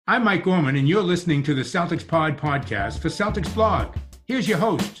I'm Mike Gorman, and you're listening to the Celtics Pod podcast for Celtics Blog. Here's your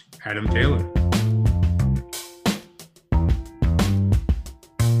host, Adam Taylor.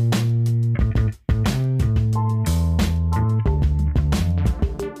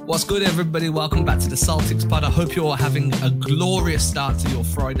 What's good, everybody? Welcome back to the Celtics Pod. I hope you're all having a glorious start to your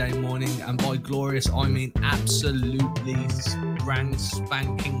Friday morning. And by glorious, I mean absolutely brand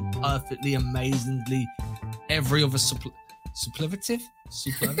spanking, perfectly, amazingly, every other superlative?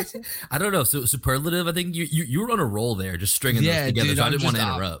 I don't know. So superlative. I think you were on a roll there, just stringing those together. Dude, so I didn't want to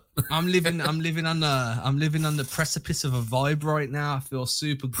interrupt. I'm living on the precipice of a vibe right now. I feel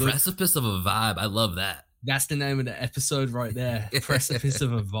super good. Precipice of a vibe. I love that. That's the name of the episode right there. Precipice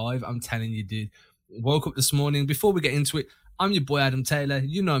of a vibe. I'm telling you, dude. Woke up this morning. Before we get into it, I'm your boy Adam Taylor.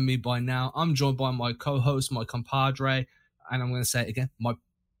 You know me by now. I'm joined by my co-host, my compadre, and I'm going to say it again, my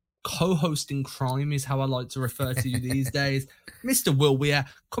co-host in crime is how I like to refer to you these days, Mr. Will Weir,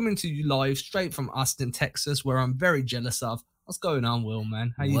 coming to you live straight from Austin, Texas, where I'm very jealous of. What's going on, Will,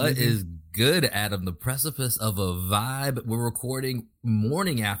 man? How you What living? is good, Adam? The precipice of a vibe. We're recording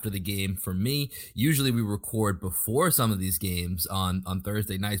morning after the game for me. Usually we record before some of these games on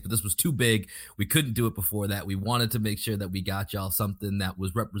Thursday nights, but this was too big. We couldn't do it before that. We wanted to make sure that we got y'all something that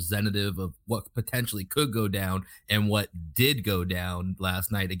was representative of what potentially could go down and what did go down last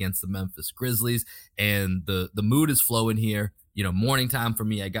night against the Memphis Grizzlies. And the mood is flowing here. You know, morning time for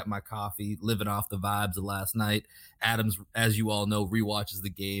me. I got my coffee, living off the vibes of last night. Adams, as you all know, rewatches the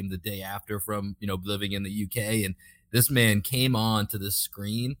game the day after from, living in the UK. And this man came on to the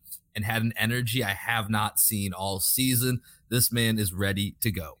screen and had an energy I have not seen all season. This man is ready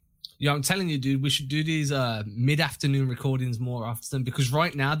to go. Yeah, I'm telling you, dude, we should do these mid-afternoon recordings more often, because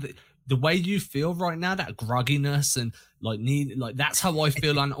right now, the way you feel right now, that grogginess and that's how I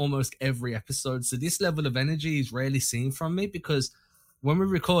feel on almost every episode. So this level of energy is rarely seen from me, because when we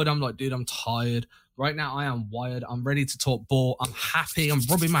record, I'm like, dude, I'm tired. Right now, I am wired. I'm ready to talk ball. I'm happy. I'm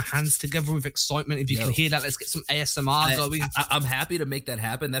rubbing my hands together with excitement. If you can hear that, let's get some ASMR going. I'm happy to make that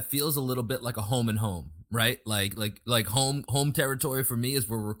happen. That feels a little bit like a home and home, right? Like home territory for me is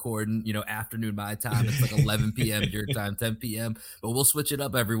we're recording, afternoon my time. It's like 11 p.m. your time, 10 p.m. But we'll switch it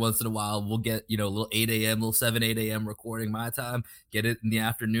up every once in a while. We'll get, a little 8 a.m., little 7, 8 a.m. recording my time. Get it in the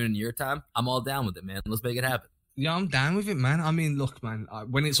afternoon in your time. I'm all down with it, man. Let's make it happen. Yeah, I'm down with it, man. I mean, look, man,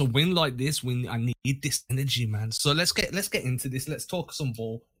 when it's a win like this, I need this energy, man. So let's get into this. Let's talk some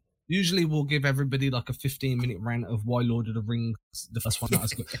ball. Usually we'll give everybody like a 15-minute rant of why Lord of the Rings, the first one, not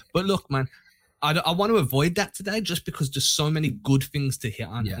as good. But look, man, I want to avoid that today just because there's so many good things to hit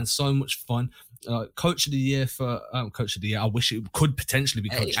on and so much fun. Coach of the year for Coach of the Year. I wish it could potentially be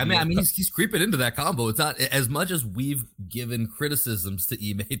Coach of the Year. I mean, he's creeping into that combo. It's not as much as we've given criticisms to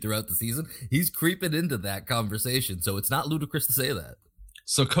Ime throughout the season. He's creeping into that conversation, so it's not ludicrous to say that.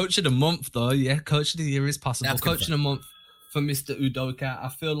 So Coach of the Month, though, Coach of the Year is possible. That's Coach of the Month for Mr. Udoka. I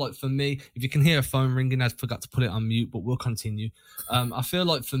feel like for me, if you can hear a phone ringing, I forgot to put it on mute, but we'll continue. I feel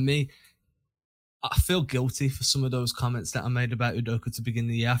like for me, I feel guilty for some of those comments that I made about Udoka to begin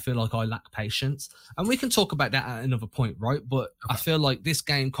the year. I feel like I lack patience. And we can talk about that at another point, right? But okay. I feel like this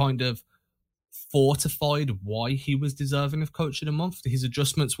game kind of fortified why he was deserving of Coach of the Month. His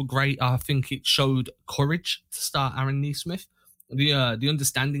adjustments were great. I think it showed courage to start Aaron Nesmith. The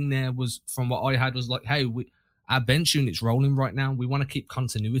understanding there was, from what I had, was like, hey, our bench unit's rolling right now. We want to keep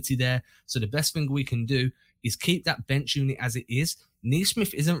continuity there. So the best thing we can do is keep that bench unit as it is.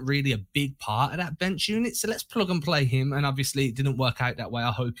 Nesmith isn't really a big part of that bench unit, so let's plug and play him. And obviously it didn't work out that way.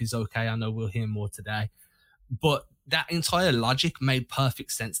 I hope he's okay. I know we'll hear more today. But that entire logic made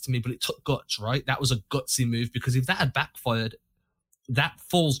perfect sense to me, but it took guts, right? That was a gutsy move, because if that had backfired, that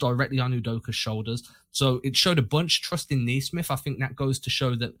falls directly on Udoka's shoulders. So it showed a bunch of trust in Nesmith. I think that goes to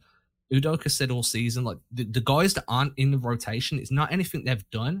show that Udoka said all season, like the guys that aren't in the rotation, it's not anything they've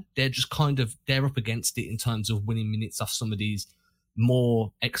done. They're just they're up against it in terms of winning minutes off some of these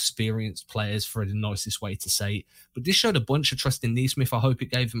more experienced players, for the nicest way to say it. But this showed a bunch of trust in Nesmith. I hope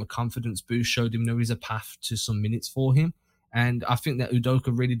it gave him a confidence boost, showed him there is a path to some minutes for him. And I think that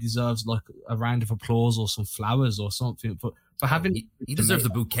Udoka really deserves like a round of applause or some flowers or something for having. He deserves a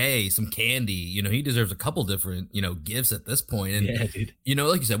bouquet, some candy. He deserves a couple different, gifts at this point. And, yeah, dude.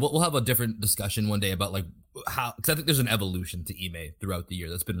 Like you said, we'll have a different discussion one day about like how, because I think there's an evolution to Ime throughout the year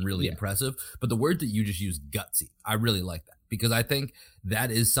that's been really impressive. But the word that you just used, gutsy, I really like that, because I think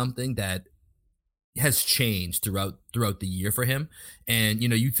that is something that has changed throughout the year for him. And,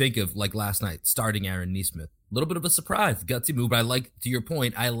 you think of like last night, starting Aaron Nesmith, a little bit of a surprise, gutsy move. But I like, to your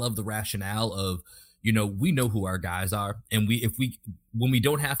point, I love the rationale of, we know who our guys are. And when we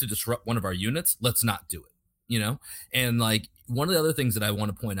don't have to disrupt one of our units, let's not do it, and like, one of the other things that I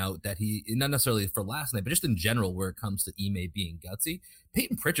want to point out that he, not necessarily for last night, but just in general, where it comes to Ime being gutsy,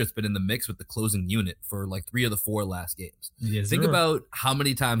 Peyton Pritchard's been in the mix with the closing unit for like 3 of the 4 last games. Yes, Think about how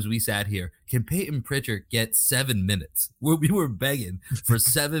many times we sat here. Can Peyton Pritchard get 7 minutes? We were begging for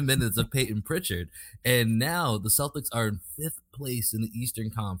 7 minutes of Peyton Pritchard. And now the Celtics are in 5th place in the Eastern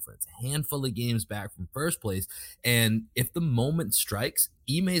Conference, a handful of games back from 1st place. And if the moment strikes,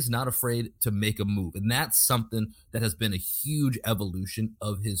 Ime is not afraid to make a move. And that's something that has been a huge evolution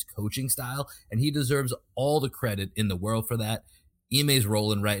of his coaching style. And he deserves all the credit in the world for that. Ime's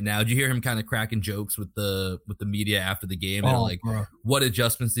rolling right now. Did you hear him kind of cracking jokes with the media after the game? They're like, bro, what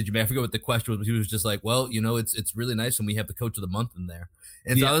adjustments did you make? I forget what the question was, but he was just like, well, it's really nice when we have the coach of the month in there.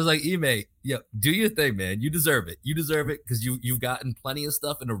 And so I was like, Ime, do your thing, man. You deserve it. You deserve it because you've gotten plenty of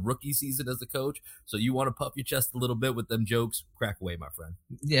stuff in a rookie season as a coach. So you want to puff your chest a little bit with them jokes. Crack away, my friend.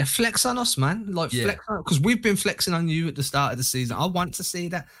 Yeah, flex on us, man. Flex on, because we've been flexing on you at the start of the season. I want to see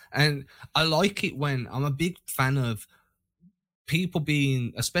that. And I like it when I'm a big fan of people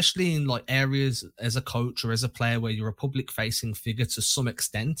being, especially in like areas as a coach or as a player where you're a public facing figure to some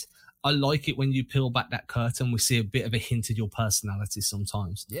extent. I like it when you peel back that curtain, we see a bit of a hint of your personality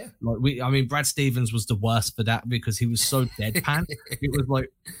sometimes. Yeah. Brad Stevens was the worst for that because he was so deadpan. It was like,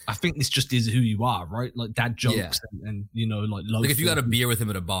 I think this just is who you are, right? Like dad jokes and like if you got a beer with him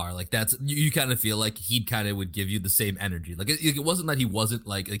at a bar, like that's, you kind of feel like he kind of would give you the same energy. Like it wasn't that he wasn't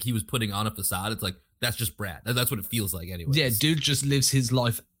like he was putting on a facade. It's like, that's just Brad. That's what it feels like anyway. Yeah, dude just lives his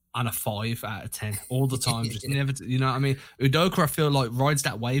life on a 5 out of 10 all the time. Just never, you know what I mean? Udoka, I feel like rides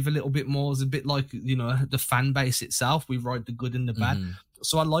that wave a little bit more. It's a bit like, the fan base itself. We ride the good and the bad. Mm-hmm.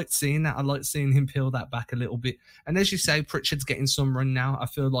 So I like seeing that. I like seeing him peel that back a little bit. And as you say, Pritchard's getting some run now. I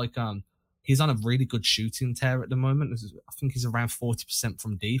feel like he's on a really good shooting tear at the moment. I think he's around 40%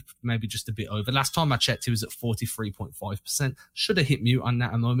 from deep, maybe just a bit over. Last time I checked, he was at 43.5%. Should have hit mute on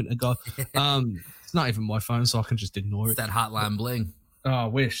that a moment ago. It's not even my phone, so I can just ignore it. It's that hotline bling. Oh, I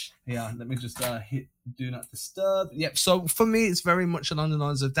wish. Yeah, let me just hit do not disturb. Yep. So for me, it's very much along the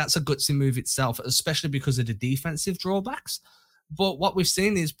lines of that's a gutsy move itself, especially because of the defensive drawbacks. But what we've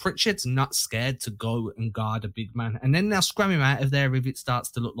seen is Pritchard's not scared to go and guard a big man. And then they'll scram him out of there if it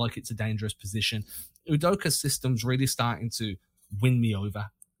starts to look like it's a dangerous position. Udoka's system's really starting to win me over,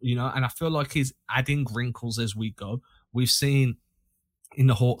 and I feel like he's adding wrinkles as we go. We've seen in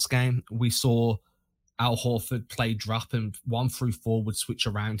the Hawks game, we saw Al Horford play drop and 1 through 4 would switch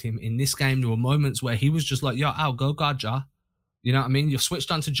around him. In this game, there were moments where he was just like, Al, go guard Ja. You know what I mean? You've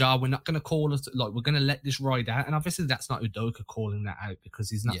switched on to Ja. We're not going to call it, we're going to let this ride out. And obviously that's not Udoka calling that out because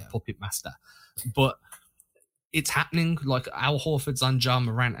he's not the puppet master. But it's happening. Like Al Horford's on Ja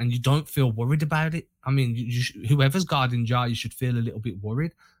Morant and you don't feel worried about it. I mean, whoever's guarding Ja, you should feel a little bit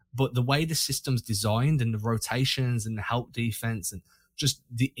worried. But the way the system's designed and the rotations and the help defense and just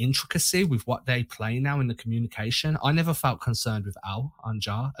the intricacy with what they play now in the communication. I never felt concerned with Al on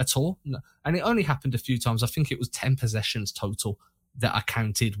Ja at all. No. And it only happened a few times. I think it was 10 possessions total that I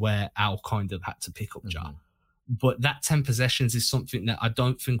counted where Al kind of had to pick up Ja. But that 10 possessions is something that I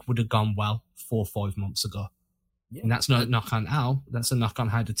don't think would have gone well 4 or 5 months ago. Yeah. And that's no knock on Al. That's a knock on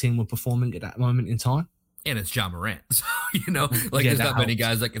how the team were performing at that moment in time. And it's Ja Morant. So, there's not many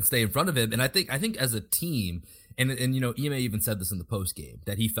guys that can stay in front of him. And I think as a team, and Ime even said this in the post game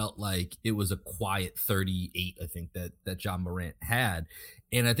that he felt like it was a quiet 38, I think that Ja Morant had.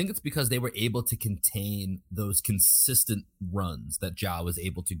 And I think it's because they were able to contain those consistent runs that Ja was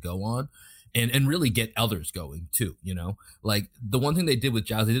able to go on and really get others going too, Like the one thing they did with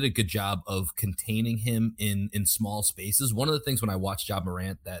Ja, they did a good job of containing him in small spaces. One of the things when I watch Ja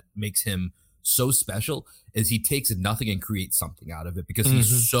Morant that makes him so special is he takes nothing and creates something out of it because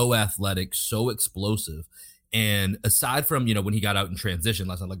he's so athletic, so explosive. And aside from, when he got out in transition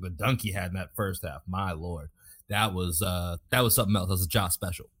last night, like the dunk he had in that first half, my Lord, that was something else. That was a Ja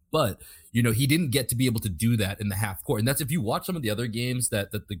special. But, he didn't get to be able to do that in the half court. And that's if you watch some of the other games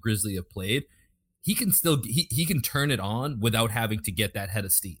that the Grizzlies have played, he can still, he can turn it on without having to get that head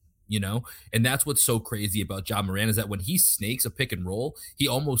of steam. And that's what's so crazy about Ja Morant is that when he snakes a pick and roll, he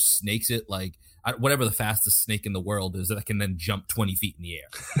almost snakes it like whatever the fastest snake in the world is that can then jump 20 feet in the air.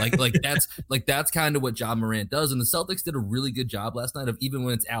 That's kind of what Ja Morant does. And the Celtics did a really good job last night of even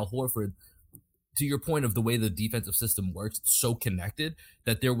when it's Al Horford, to your point of the way the defensive system works, it's so connected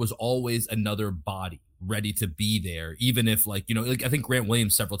that there was always another body ready to be there. Even if I think Grant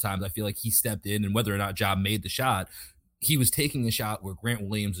Williams several times, I feel like he stepped in and whether or not Ja made the shot, he was taking a shot where Grant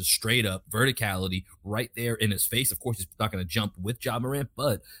Williams is straight up verticality right there in his face. Of course, he's not going to jump with Ja Morant,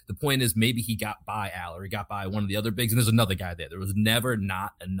 but the point is maybe he got by Al or he got by one of the other bigs, and there's another guy there. There was never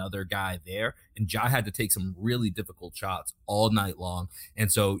not another guy there, and Ja had to take some really difficult shots all night long.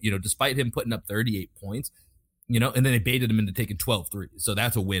 And so, despite him putting up 38 points, and then they baited him into taking 12 threes. So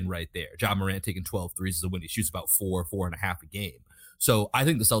that's a win right there. Ja Morant taking 12 threes is a win. He shoots about 4.5 a game. So I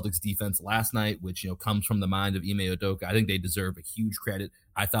think the Celtics defense last night, which, comes from the mind of Ime Udoka, I think they deserve a huge credit.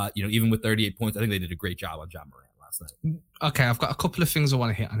 I thought, even with 38 points, I think they did a great job on Ja Morant last night. Okay, I've got a couple of things I want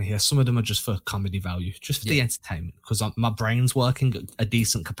to hit on here. Some of them are just for comedy value, just for the entertainment, because my brain's working at a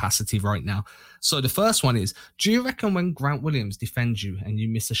decent capacity right now. So the first one is, do you reckon when Grant Williams defends you and you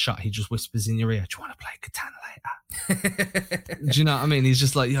miss a shot, he just whispers in your ear, do you want to play Katana later? Do you know what I mean? He's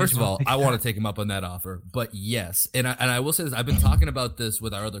just like, first of all, I want to take him up on that offer, but yes. And I will say this, I've been talking about this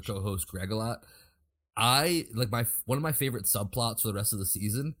with our other co-host Greg a lot. One of my favorite subplots for the rest of the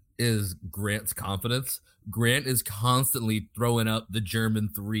season is Grant's confidence. Grant is constantly throwing up the German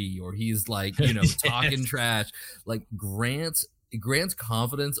 3, or he's like, talking trash. Like Grant's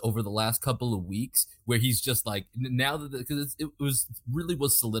confidence over the last couple of weeks, where he's just like, now that because it was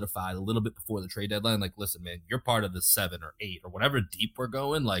solidified a little bit before the trade deadline. Like, listen, man, you're part of the 7 or 8 or whatever deep we're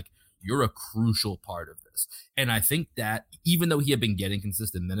going. Like, you're a crucial part of this. And I think that even though he had been getting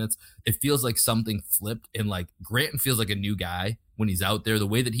consistent minutes, it feels like something flipped, and like Grant feels like a new guy when he's out there. The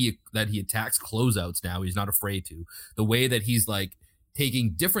way that he attacks closeouts now, he's not afraid to. The way that he's like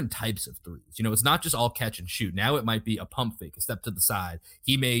taking different types of threes. It's not just all catch and shoot. Now it might be a pump fake, a step to the side.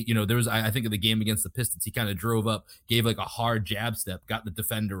 He may, there was, I think of the game against the Pistons, he kind of drove up, gave like a hard jab step, got the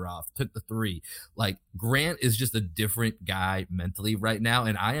defender off, took the 3. Like Grant is just a different guy mentally right now.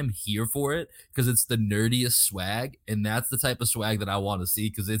 And I am here for it because it's the nerdiest swag. And that's the type of swag that I want to see,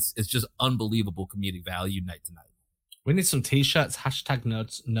 because it's just unbelievable comedic value night to night. We need some t-shirts,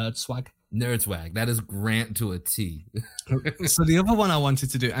 #nerd swag. Nerd swag. That is Grant to a T. So the other one I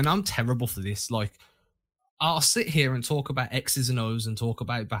wanted to do, and I'm terrible for this, like I'll sit here and talk about X's and O's and talk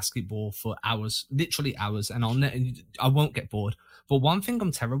about basketball for hours, literally hours, and I won't get bored. But one thing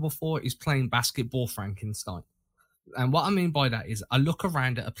I'm terrible for is playing basketball Frankenstein. And what I mean by that is I look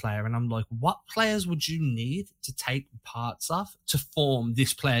around at a player and I'm like, what players would you need to take parts of to form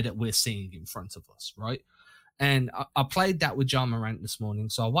this player that we're seeing in front of us, right? And I played that with Ja Morant this morning.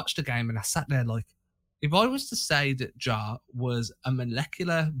 So I watched the game and I sat there like, if I was to say that Ja was a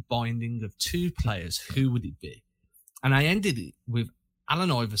molecular binding of 2 players, who would it be? And I ended it with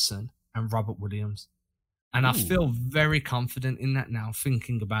Allen Iverson and Robert Williams. And I feel very confident in that now,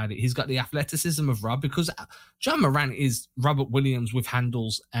 thinking about it. He's got the athleticism of Rob, because Ja Morant is Robert Williams with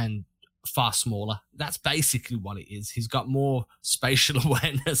handles and far smaller. That's basically what it is. He's got more spatial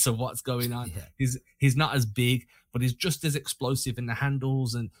awareness of what's going on. Yeah. He's not as big, but he's just as explosive in the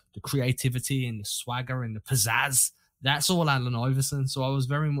handles and the creativity and the swagger and the pizzazz. That's all Allen Iverson. So I was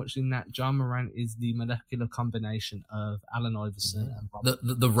very much in that. Ja Morant is the molecular combination of Allen Iverson and Rob.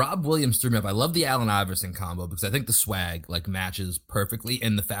 The Rob Williams threw me up. I love the Allen Iverson combo because I think the swag like matches perfectly,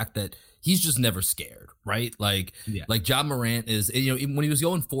 and the fact that he's just never scared, right? Like Ja Morant is, when he was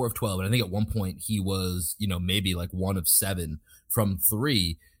going 4 of 12, and I think at one point he was, maybe like 1 of 7 from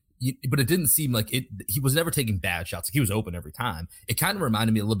 3. But it didn't seem like it. He was never taking bad shots. Like he was open every time. It kind of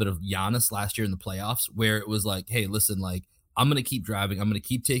reminded me a little bit of Giannis last year in the playoffs, where it was like, hey, listen, like I'm going to keep driving. I'm going to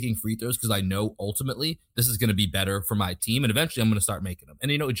keep taking free throws because I know ultimately this is going to be better for my team. And eventually I'm going to start making them.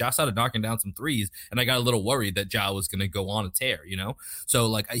 And, Ja started knocking down some threes, and I got a little worried that Ja was going to go on a tear, So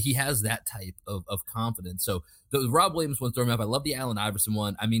like he has that type of confidence. So the Rob Williams one throwing me up. I love the Allen Iverson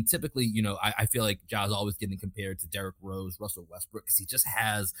one. I mean, typically, I feel like Ja's always getting compared to Derrick Rose, Russell Westbrook, because he just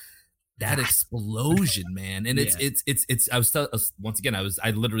has that explosion, man. And I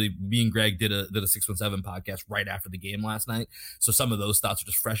literally, me and Greg did a 617 podcast right after the game last night. So some of those thoughts are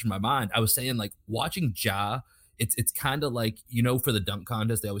just fresh in my mind. I was saying, like, watching Ja, it's kind of like, for the dunk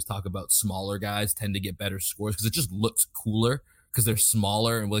contest, they always talk about smaller guys tend to get better scores because it just looks cooler because they're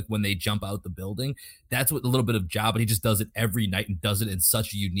smaller, and like when they jump out the building, that's what a little bit of Ja, but he just does it every night and does it in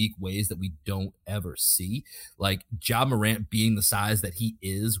such unique ways that we don't ever see. Like Ja Morant being the size that he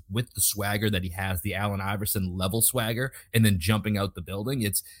is with the swagger that he has, the Allen Iverson level swagger, and then jumping out the building.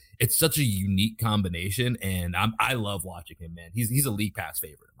 It's such a unique combination, and I love watching him, man. He's a league pass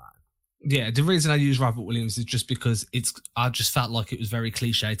favorite of mine. Yeah, the reason I use Robert Williams is just because I just felt like it was very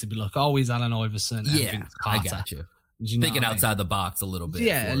cliche to be like, oh, he's Allen Iverson. And yeah, I got you. Thinking outside the box a little bit.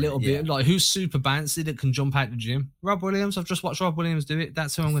 Yeah, a little bit. Like, who's super bouncy that can jump out the gym? Rob Williams. I've just watched Rob Williams do it.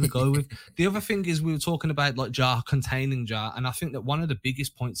 That's who I'm going to go with. The other thing is we were talking about like Ja, containing Ja, and I think that one of the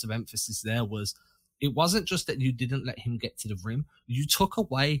biggest points of emphasis there was it wasn't just that you didn't let him get to the rim. You took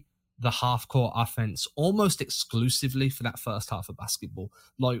away the half-court offense almost exclusively for that first half of basketball.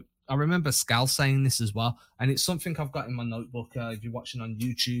 Like, I remember Scal saying this as well, and it's something I've got in my notebook. If you're watching on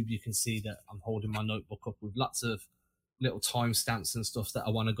YouTube, you can see that I'm holding my notebook up with lots of little timestamps and stuff that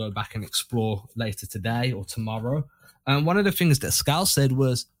I want to go back and explore later today or tomorrow. And one of the things that Scal said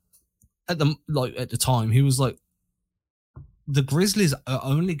was, at the time, he was like, the Grizzlies are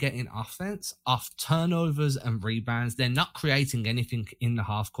only getting offense off turnovers and rebounds. They're not creating anything in the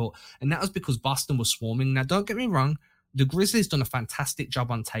half court. And that was because Boston was swarming. Now, don't get me wrong. The Grizzlies done a fantastic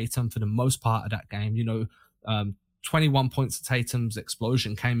job on Tatum for the most part of that game. 21 points of Tatum's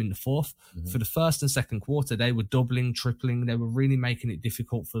explosion came in the fourth. Mm-hmm. For the first and second quarter, they were doubling, tripling. They were really making it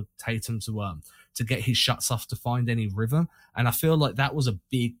difficult for Tatum to get his shots off, to find any rhythm. And I feel like that was a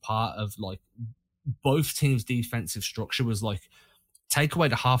big part of like both teams' defensive structure was like, take away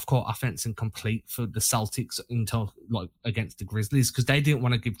the half-court offense and complete for the Celtics until like against the Grizzlies, because they didn't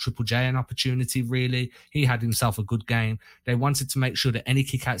want to give Triple J an opportunity, really. He had himself a good game. They wanted to make sure that any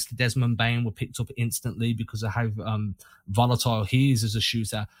kickouts to Desmond Bane were picked up instantly because of how volatile he is as a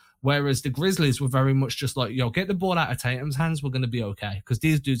shooter. Whereas the Grizzlies were very much just like, yo, get the ball out of Tatum's hands, we're going to be okay. Because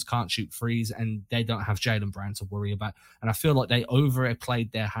these dudes can't shoot threes and they don't have Jaylen Brown to worry about. And I feel like they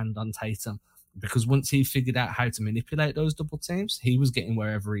overplayed their hand on Tatum, because once he figured out how to manipulate those double teams, he was getting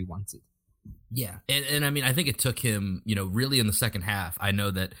wherever he wanted. Yeah. And I mean, I think it took him, really in the second half. I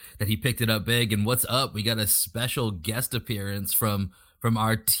know that he picked it up big. And what's up? We got a special guest appearance from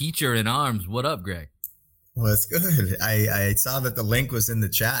our teacher in arms. What up, Greg? Well, it's good. I saw that the link was in the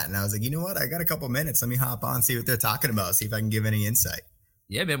chat, and I was like, you know what? I got a couple minutes. Let me hop on, see what they're talking about, see if I can give any insight.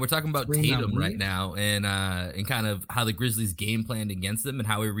 Yeah, man, we're talking about Tatum right now, and kind of how the Grizzlies game planned against them and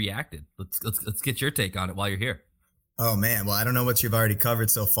how he reacted. Let's get your take on it while you're here. Oh man, well, I don't know what you've already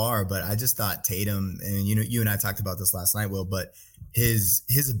covered so far, but I just thought Tatum, and you and I talked about this last night, Will, but his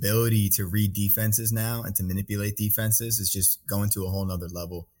ability to read defenses now and to manipulate defenses is just going to a whole nother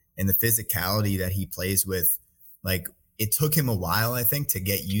level. And the physicality that he plays with, like, it took him a while, I think, to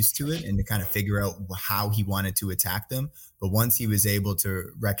get used to it and to kind of figure out how he wanted to attack them. But once he was able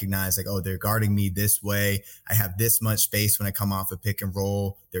to recognize, like, oh, they're guarding me this way, I have this much space when I come off a pick and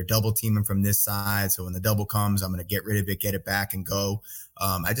roll, they're double teaming from this side, so when the double comes, I'm going to get rid of it, get it back, and go.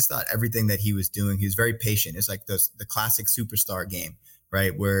 I just thought everything that he was doing, he was very patient. It's like the classic superstar game,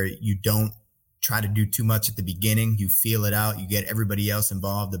 right, where you don't try to do too much at the beginning. You feel it out. You get everybody else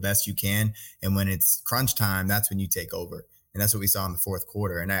involved the best you can. And when it's crunch time, that's when you take over. And that's what we saw in the fourth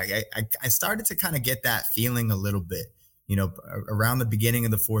quarter. And I started to kind of get that feeling a little bit, around the beginning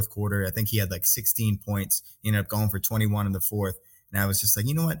of the fourth quarter. I think he had like 16 points. He ended up going for 21 in the fourth. And I was just like,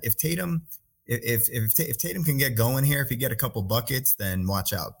 you know what? If Tatum can get going here, if he get a couple buckets, then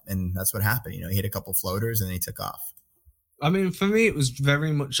watch out. And that's what happened. He hit a couple floaters and then he took off. I mean, for me, it was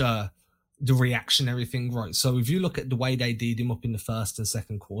very much the reactionary thing, right? So if you look at the way they D'd him up in the first and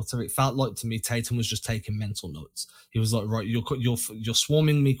second quarter, it felt like to me Tatum was just taking mental notes. He was like, right, you're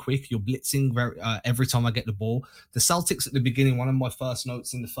swarming me quick, you're blitzing every time I get the ball. The Celtics at the beginning, one of my first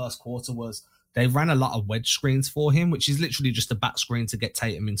notes in the first quarter was they ran a lot of wedge screens for him, which is literally just a back screen to get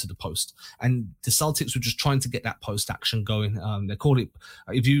Tatum into the post. And the Celtics were just trying to get that post action going. They called it,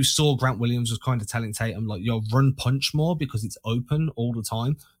 if you saw, Grant Williams was kind of telling Tatum, like, yo, run punch more because it's open all the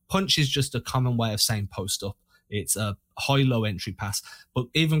time. Punch is just a common way of saying post up. It's a high-low entry pass. But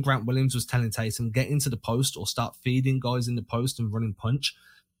even Grant Williams was telling Tatum, get into the post or start feeding guys in the post and running punch.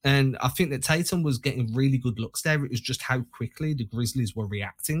 And I think that Tatum was getting really good looks there. It was just how quickly the Grizzlies were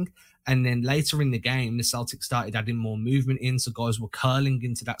reacting. And then later in the game, the Celtics started adding more movement in. So guys were curling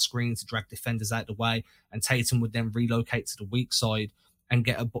into that screen to drag defenders out the way. And Tatum would then relocate to the weak side and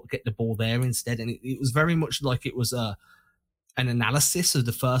get the ball there instead. And it was very much like it was an analysis of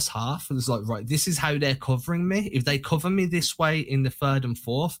the first half. It was like, right, this is how they're covering me. If they cover me this way in the third and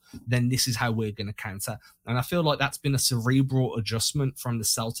fourth, then this is how we're going to counter. And I feel like that's been a cerebral adjustment from the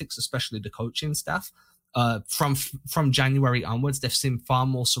Celtics, especially the coaching staff. From January onwards, they've seen far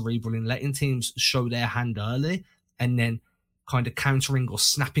more cerebral in letting teams show their hand early and then kind of countering or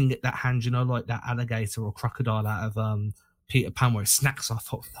snapping at that hand, like that alligator or crocodile out of Peter Pan, where it snacks off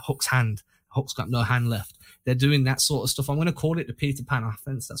Hook's hand. Hook's got no hand left. They're doing that sort of stuff. I'm going to call it the Peter Pan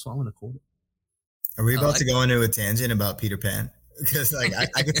offense. That's what I'm going to call it. Are we about to go into a tangent about Peter Pan? Because like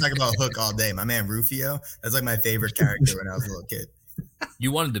I could talk about Hook all day. My man Rufio, that's like my favorite character when I was a little kid.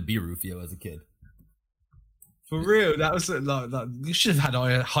 You wanted to be Rufio as a kid. For real, that was like you should have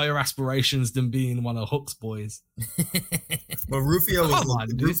had higher aspirations than being one of Hook's boys. Well, Rufio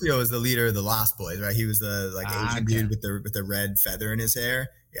was the leader of the Lost Boys, right? He was the Asian dude with the red feather in his hair.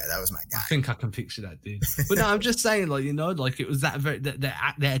 Yeah, that was my guy. I think I can picture that, dude. But no, I'm just saying, like, you know, like it was that very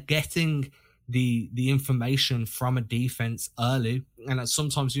they're getting the information from a defense early, and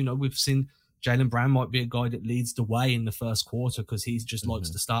sometimes, you know, we've seen Jaylen Brown might be a guy that leads the way in the first quarter because he just likes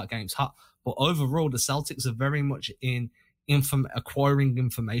to start games hot. But overall, the Celtics are very much in acquiring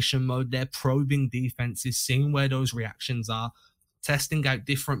information mode. They're probing defenses, seeing where those reactions are, testing out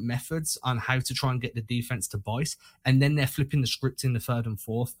different methods on how to try and get the defense to bite, and then they're flipping the script in the third and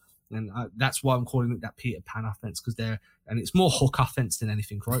fourth. And that's why I'm calling it that Peter Pan offense, because and it's more hook offense than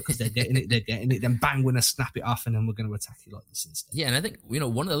anything, right? Because they're getting it, then bang, we're going to snap it off, and then we're going to attack you like this instead. Yeah, and I think, you know,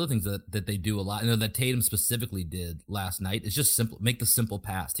 one of the other things that they do a lot, you know, that Tatum specifically did last night is just make the simple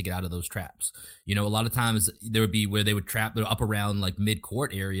pass to get out of those traps. You know, a lot of times there would be where they would trap, they're up around like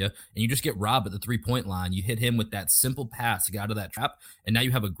mid-court area, and you just get robbed at the three-point line. You hit him with that simple pass to get out of that trap, and now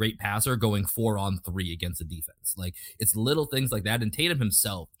you have a great passer going 4-on-3 against the defense. Like, it's little things like that, and Tatum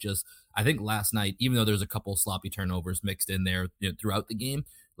himself just, I think last night, even though there's a couple sloppy turnovers mixed in there, you know, throughout the game,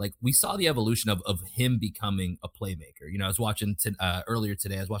 like we saw the evolution of him becoming a playmaker. You know, I was watching earlier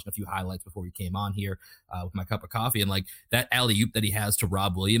today, I was watching a few highlights before we came on here with my cup of coffee, and like that alley-oop that he has to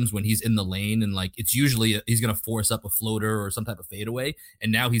Rob Williams when he's in the lane, and like it's usually he's going to force up a floater or some type of fadeaway,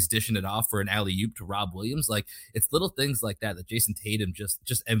 and now he's dishing it off for an alley-oop to Rob Williams. Like, it's little things like that Jason Tatum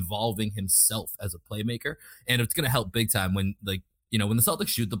just involving himself as a playmaker, and it's going to help big time when, like, you know, when the Celtics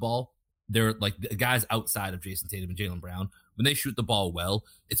shoot the ball, they're like the guys outside of Jason Tatum and Jaylen Brown, when they shoot the ball well,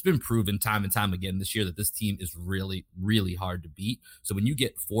 it's been proven time and time again this year that this team is really, really hard to beat. So when you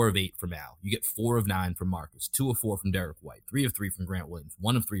get 4 of 8 from Al, you get 4 of 9 from Marcus, 2 of 4 from Derek White, 3 of 3 from Grant Williams,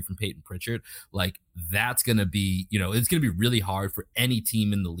 1 of 3 from Peyton Pritchard, like that's going to be, you know, it's going to be really hard for any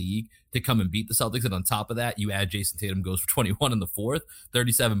team in the league to come and beat the Celtics. And on top of that, you add Jason Tatum goes for 21 in the fourth,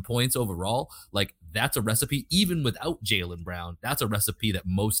 37 points overall. Like, that's a recipe, even without Jaylen Brown, that's a recipe that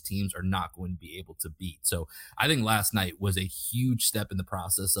most teams are not going to be able to beat. So I think last night was a huge step in the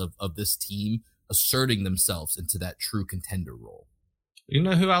process of this team asserting themselves into that true contender role. You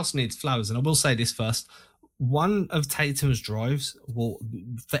know who else needs flowers? And I will say this first. One of Tatum's drives will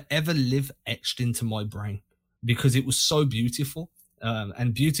forever live etched into my brain because it was so beautiful.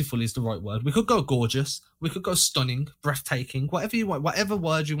 And beautiful is the right word. We could go gorgeous, we could go stunning, breathtaking, whatever you want, whatever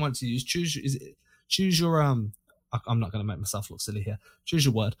word you want to use. Choose your I'm not going to make myself look silly here. Choose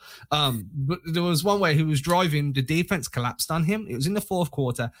your word. But there was one way he was driving, the defense collapsed on him. It was in the fourth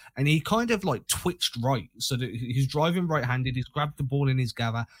quarter, and he kind of like twitched right. So that he's driving right-handed. He's grabbed the ball in his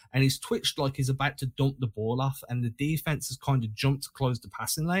gather, and he's twitched like he's about to dump the ball off. And the defense has kind of jumped to close the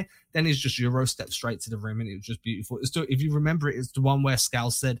passing lane. Then he's just Euro stepped straight to the rim, and it was just beautiful. If you remember it, it's the one where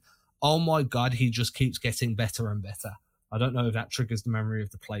Scal said, "Oh my God, he just keeps getting better and better." I don't know if that triggers the memory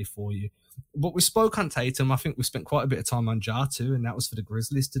of the play for you. But we spoke on Tatum. I think we spent quite a bit of time on Ja too, and that was for the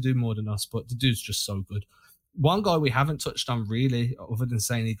Grizzlies to do more than us, but the dude's just so good. One guy we haven't touched on really, other than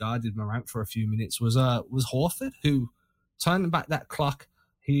saying he guarded Morant for a few minutes, was Horford, who, turning back that clock,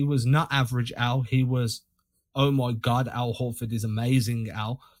 he was not average Al. He was, oh my God, Al Horford is amazing,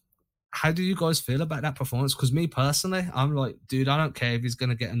 Al. How do you guys feel about that performance? Because me personally, I'm like, dude, I don't care if he's going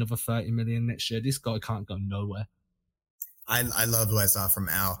to get another 30 million next year. This guy can't go nowhere. I love what I saw from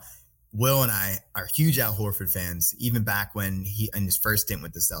Al. Will and I are huge Al Horford fans. Even back when he, in his first stint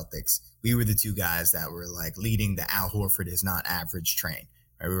with the Celtics, we were the two guys that were like leading the Al Horford is not average train.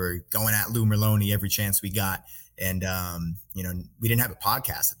 Right? We were going at Lou Merlone every chance we got. And, you know, we didn't have a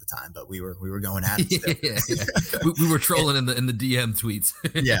podcast at the time, but we were going at it. we were trolling in the DM tweets.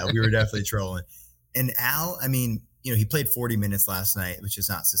 Yeah, we were definitely trolling. And Al, I mean, you know, he played 40 minutes last night, which is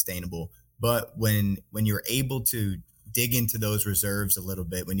not sustainable. But when you're able to dig into those reserves a little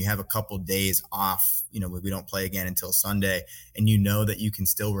bit, when you have a couple days off, you know, we don't play again until Sunday, and you know that you can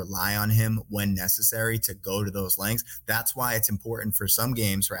still rely on him when necessary to go to those lengths. That's why it's important for some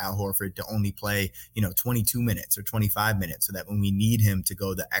games for Al Horford to only play, you know, 22 minutes or 25 minutes, so that when we need him to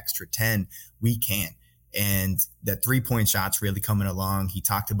go the extra 10, we can. And that 3-point shot's really coming along. He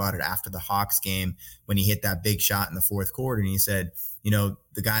talked about it after the Hawks game when he hit that big shot in the fourth quarter, and he said, you know,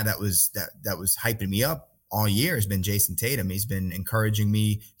 the guy that was hyping me up all year has been Jason Tatum. He's been encouraging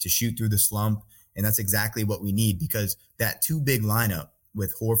me to shoot through the slump. And that's exactly what we need, because that 2 big lineup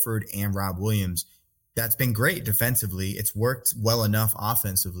with Horford and Rob Williams, that's been great defensively. It's worked well enough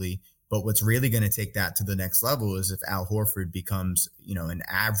offensively. But what's really going to take that to the next level is if Al Horford becomes, you know, an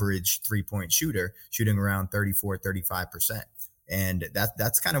average 3-point shooter, shooting around 34, 35%. And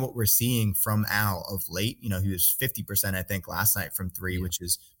that's kind of what we're seeing from Al of late. You know, he was 50%, I think, last night from 3, which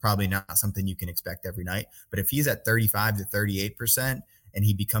is probably not something you can expect every night. But if he's at 35 to 38% and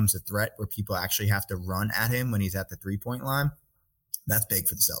he becomes a threat where people actually have to run at him when he's at the 3-point line, That's big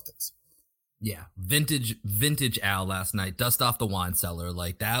for the Celtics. Yeah, vintage Al last night. Dust off the wine cellar.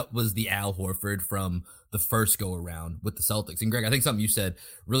 Like, that was the Al Horford from the first go around with the Celtics. And Greg, I think something you said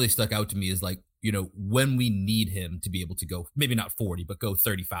really stuck out to me is, like, you know, when we need him to be able to go, maybe not 40, but go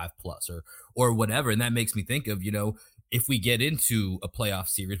 35 plus or whatever. And that makes me think of, you know, if we get into a playoff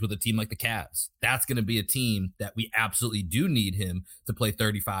series with a team like the Cavs, that's going to be a team that we absolutely do need him to play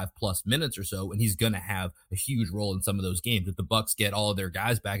 35 plus minutes or so. And he's going to have a huge role in some of those games. If the Bucks get all of their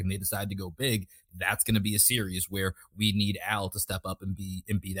guys back and they decide to go big, that's going to be a series where we need Al to step up and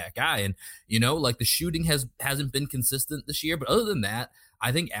be that guy. And, you know, like, the shooting hasn't been consistent this year, but other than that,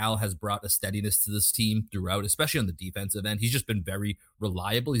 I think Al has brought a steadiness to this team throughout, especially on the defensive end. He's just been very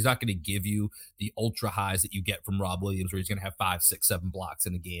reliable. He's not going to give you the ultra highs that you get from Rob Williams, where he's going to have 5, 6, 7 blocks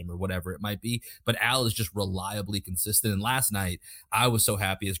in a game or whatever it might be. But Al is just reliably consistent. And last night, I was so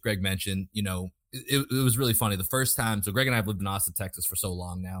happy, as Greg mentioned, you know, it was really funny. The first time, so Greg and I have lived in Austin, Texas for so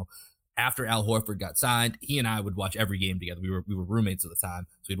long now. After Al Horford got signed, he and I would watch every game together. We were roommates at the time,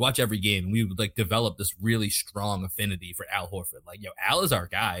 so we'd watch every game, and we would, like, develop this really strong affinity for Al Horford. Like, yo, Al is our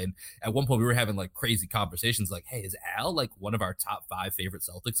guy. And at one point, we were having, like, crazy conversations, like, hey, is Al, like, one of our top 5 favorite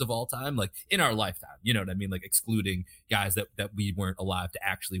Celtics of all time, like, in our lifetime? You know what I mean? Like, excluding guys that we weren't alive to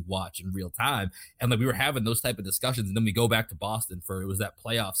actually watch in real time. And, like, we were having those type of discussions, and then we go back to Boston for, it was that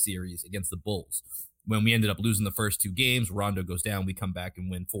playoff series against the Bulls, when we ended up losing the first 2 games. Rondo goes down, we come back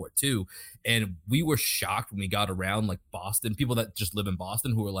and win 4-2. And we were shocked when we got around, like, Boston, people that just live in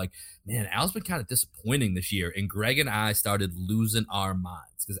Boston, who were like, man, Al's been kind of disappointing this year. And Greg and I started losing our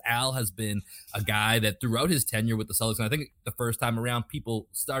minds, because Al has been a guy that throughout his tenure with the Celtics, and I think the first time around, people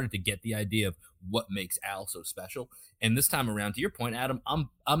started to get the idea of what makes Al so special. And this time around, to your point, Adam,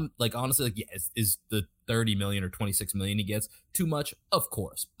 I'm like, honestly, like, yeah, is the 30 million or 26 million he gets too much? Of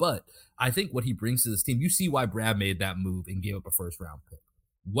course. But I think what he brings to this team, you see why Brad made that move and gave up a first round pick.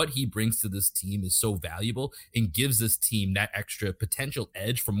 What he brings to this team is so valuable and gives this team that extra potential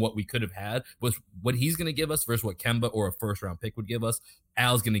edge from what we could have had. Was what he's going to give us versus what Kemba or a first round pick would give us.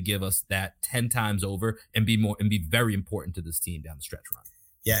 Al's going to give us that 10 times over and be very important to this team down the stretch run.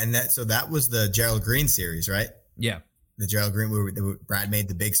 Yeah, and that was the Gerald Green series, right? Yeah. The Gerald Green, where Brad made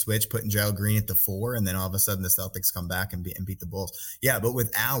the big switch, putting Gerald Green at the 4, and then all of a sudden the Celtics come back and beat the Bulls. Yeah, but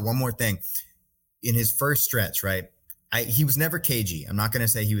with Al, one more thing. In his first stretch, right, he was never KG. I'm not going to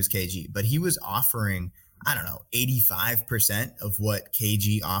say he was KG, but he was offering, I don't know, 85% of what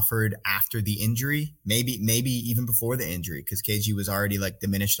KG offered after the injury, maybe even before the injury, because KG was already, like,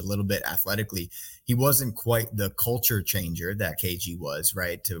 diminished a little bit athletically. He wasn't quite the culture changer that KG was,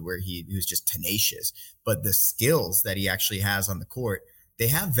 right, to where he was just tenacious. But the skills that he actually has on the court, they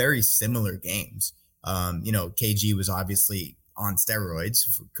have very similar games. You know, KG was obviously on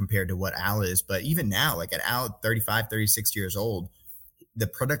steroids compared to what Al is. But even now, like, at Al, 35, 36 years old, the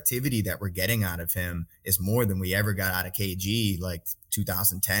productivity that we're getting out of him is more than we ever got out of KG, like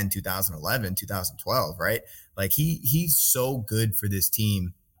 2010, 2011, 2012, right? Like, he's so good for this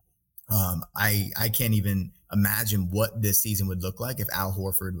team. I can't even imagine what this season would look like if Al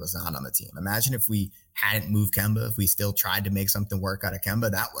Horford was not on the team. Imagine if we hadn't moved Kemba, if we still tried to make something work out of Kemba,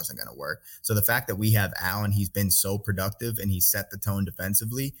 that wasn't going to work. So the fact that we have Al and he's been so productive and he set the tone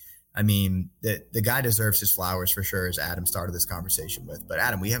defensively, I mean, the guy deserves his flowers for sure, as Adam started this conversation with. But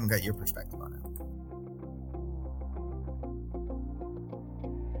Adam, we haven't got your perspective on it.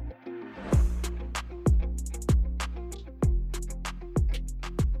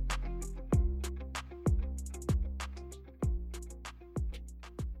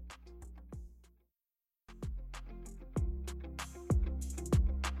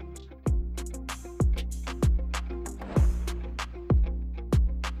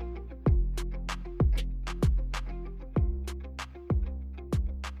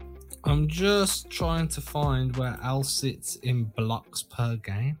 I'm just trying to find where Al sits in blocks per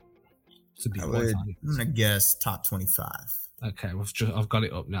game. I'm gonna guess top 25. Okay, I've got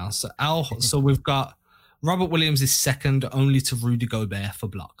it up now. So so we've got Robert Williams is second only to Rudy Gobert for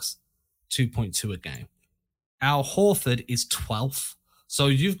blocks, 2.2 a game. Al Horford is 12th. So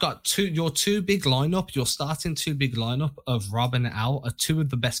you've got your two big lineup, your starting 2 big lineup of Rob and Al are 2 of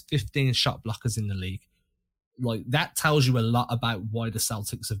the best 15 shot blockers in the league. Like, that tells you a lot about why the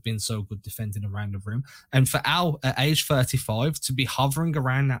Celtics have been so good defending around the rim. And for Al at age 35 to be hovering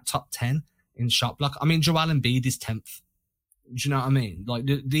around that top 10 in shot block, I mean, Joel Embiid is 10th. Do you know what I mean? Like,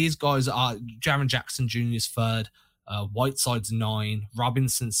 these guys are, Jaren Jackson Jr. is 3rd, Whiteside's 9,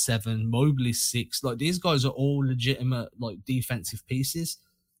 Robinson's 7, Mobley's 6. Like, these guys are all legitimate, like, defensive pieces.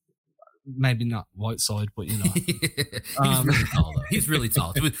 Maybe not Whiteside, but, you know. He's really tall, though. He's really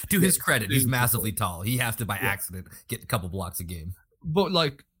tall. To his credit, he's massively tall. He has to, by accident, get a couple blocks a game. But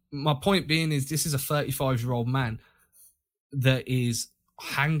like, my point being is this is a 35-year-old man that is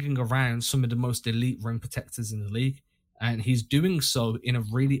hanging around some of the most elite rim protectors in the league, and he's doing so in a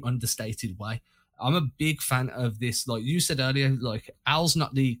really understated way. I'm a big fan of this. Like you said earlier, like Al's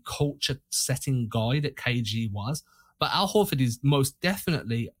not the culture setting guy that KG was, but Al Horford is most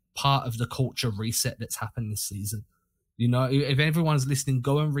definitely part of the culture reset that's happened this season. You know, if everyone's listening,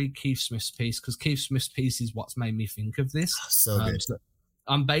 go and read Keith Smith's piece, because Keith Smith's piece is what's made me think of this. So good. So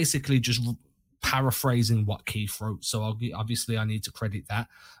I'm basically just paraphrasing what Keith wrote, so obviously I need to credit that.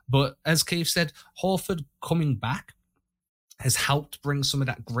 But as Keith said, Horford coming back has helped bring some of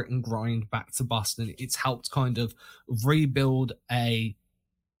that grit and grind back to Boston. It's helped kind of rebuild a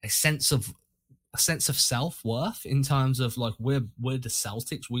sense of self-worth in terms of like, we're the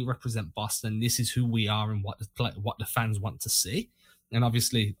Celtics, we represent Boston, this is who we are and what the fans want to see. And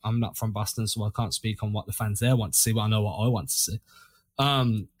obviously I'm not from Boston, so I can't speak on what the fans there want to see, but I know what I want to see.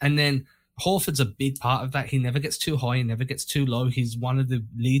 And then Horford's a big part of that. He never gets too high, he never gets too low. He's one of the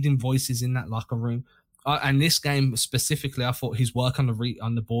leading voices in that locker room. And this game specifically, I thought his work on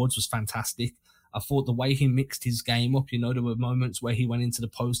the boards was fantastic. I thought the way he mixed his game up, you know, there were moments where he went into the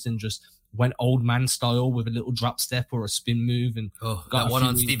post and just went old man style with a little drop step or a spin move. And that one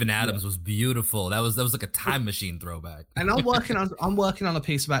on Steven Adams was beautiful. That was like a time machine throwback. And I'm working on a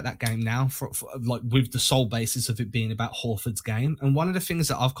piece about that game now, for like with the sole basis of it being about Horford's game. And one of the things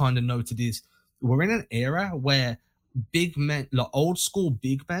that I've kind of noted is we're in an era where big men, like old school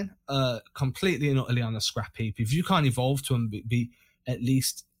big men, completely and utterly on a scrap heap. If you can't evolve to and be at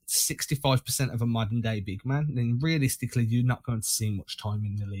least 65% of a modern day big man, then realistically you're not going to see much time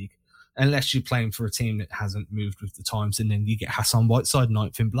in the league, unless you're playing for a team that hasn't moved with the times, and then you get Hassan Whiteside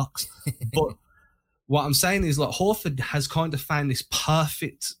 9th in blocks. But what I'm saying is, like, Horford has kind of found this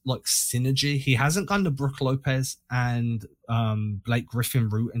perfect like synergy. He hasn't gone the Brook Lopez and Blake Griffin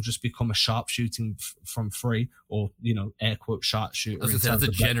route and just become a sharpshooting from free, or, you know, air quote sharpshooter. That's a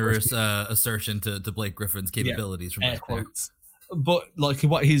generous assertion to Blake Griffin's capabilities, from air quotes. But like,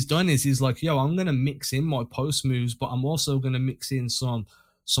 what he's done is he's like, yo, I'm gonna mix in my post moves, but I'm also gonna mix in some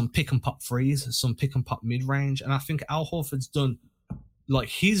pick and pop threes, some pick and pop mid range. And I think Al Horford's done, like,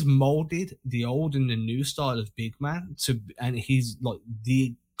 he's molded the old and the new style of big man and he's like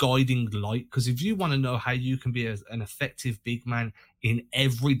the guiding light. Because if you want to know how you can be an effective big man in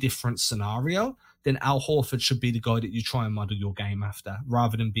every different scenario, then Al Horford should be the guy that you try and model your game after,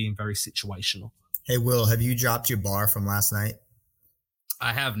 rather than being very situational. Hey, Will, have you dropped your bar from last night?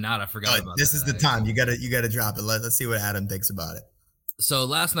 I have not. I forgot about this. This is the time. You gotta drop it. Let's see what Adam thinks about it. So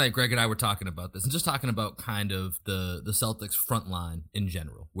last night, Greg and I were talking about this, and just talking about kind of the Celtics front line in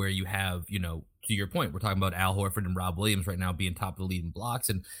general, where you have, you know, to your point, we're talking about Al Horford and Rob Williams right now being top of the lead in blocks.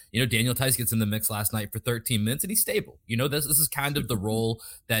 And, you know, Daniel Theis gets in the mix last night for 13 minutes and he's stable. You know, this is kind of the role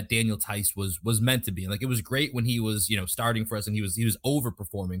that Daniel Theis was meant to be. Like, it was great when he was, you know, starting for us, and he was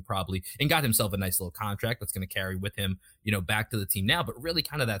overperforming probably, and got himself a nice little contract that's going to carry with him, you know, back to the team now. But really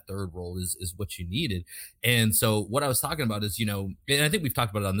kind of that third role is what you needed. And so what I was talking about is, you know, and I think we've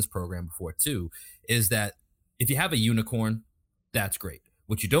talked about it on this program before too, is that if you have a unicorn, that's great.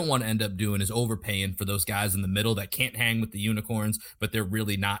 What you don't want to end up doing is overpaying for those guys in the middle that can't hang with the unicorns, but they're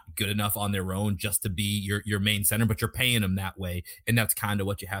really not good enough on their own just to be your main center, but you're paying them that way. And that's kind of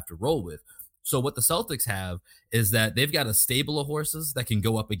what you have to roll with. So what the Celtics have is that they've got a stable of horses that can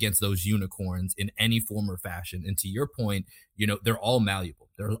go up against those unicorns in any form or fashion. And to your point, you know, they're all malleable.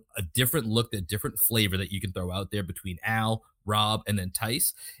 They're a different look, a different flavor that you can throw out there between Al, Rob, and then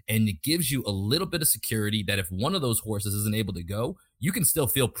Theis. And it gives you a little bit of security that if one of those horses isn't able to go, you can still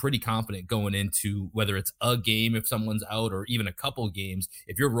feel pretty confident going into whether it's a game if someone's out, or even a couple games.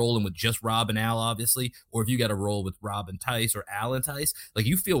 If you're rolling with just Rob and Al, obviously, or if you got to roll with Rob and Theis or Al and Theis, like,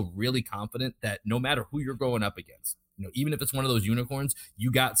 you feel really confident that no matter who you're going up against, you know, even if it's one of those unicorns,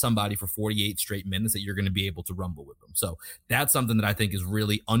 you got somebody for 48 straight minutes that you're going to be able to rumble with them. So that's something that I think is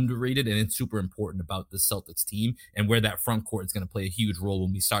really underrated, and it's super important about the Celtics team, and where that front court is going to play a huge role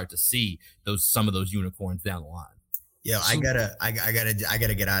when we start to see some of those unicorns down the line. Yeah, I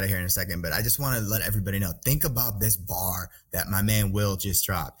gotta get out of here in a second, but I just want to let everybody know. Think about this bar that my man Will just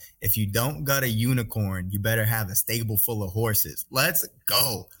dropped. If you don't got a unicorn, you better have a stable full of horses. Let's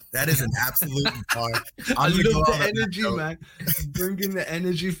go. That is an absolute bar. I love the energy, man. Bringing the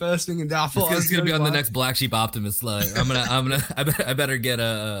energy first thing, and I thought it's gonna be on the next Black Sheep Optimist slide. I better get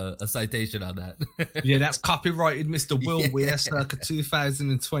a citation on that. Yeah, that's copyrighted, Mr. Will Weir, circa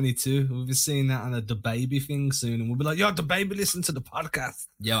 2022. We'll be seeing that on a DaBaby thing soon, and we'll be like, "Yo, DaBaby, listen to the podcast."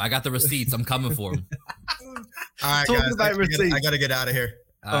 Yo, I got the receipts. I'm coming for them. All right, guys. I gotta get out of here.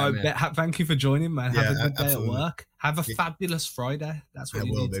 Thank you for joining, man. Yeah, have a good day absolutely. at work. Have a fabulous Friday. That's what I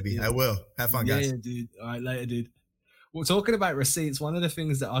you will, need baby. to do. I will. Have fun, guys. Yeah, dude. All right, later, dude. Well, talking about receipts, one of the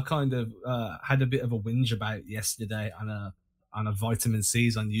things that I kind of had a bit of a whinge about yesterday on a vitamin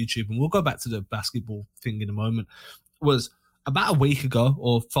C's on YouTube, and we'll go back to the basketball thing in a moment, was about a week ago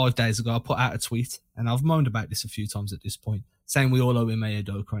or 5 days ago, I put out a tweet, and I've moaned about this a few times at this point, saying we all owe Ime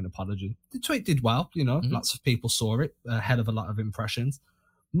Udoka an apology. The tweet did well, lots of people saw it, ahead of a lot of impressions.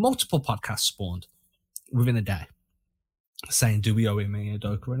 Multiple podcasts spawned within a day saying, do we owe Ime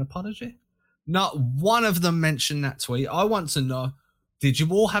Udoka an apology? Not one of them mentioned that tweet. I want to know, did you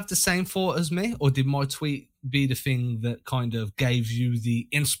all have the same thought as me, or did my tweet be the thing that kind of gave you the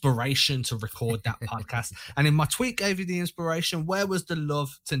inspiration to record that podcast? And if my tweet gave you the inspiration, where was the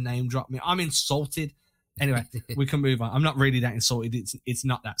love to name drop me? I'm insulted. Anyway, we can move on. I'm not really that insulted. It's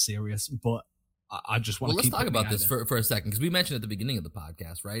not that serious, but I just want to let's talk about this for a second, because we mentioned at the beginning of the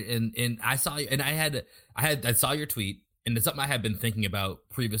podcast, right? And I saw you, and I saw your tweet, and it's something I had been thinking about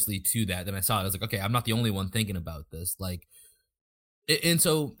previously to that. Then I saw it. I was like, okay, I'm not the only one thinking about this. Like, and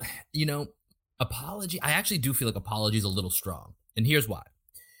so, apology. I actually do feel like apology is a little strong, and here's why.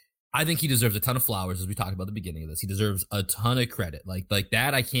 I think he deserves a ton of flowers, as we talked about at the beginning of this. He deserves a ton of credit. Like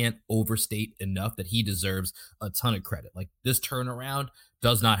that, I can't overstate enough that he deserves a ton of credit. Like, this turnaround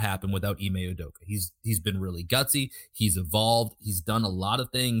does not happen without Ime Udoka. He's been really gutsy. He's evolved. He's done a lot of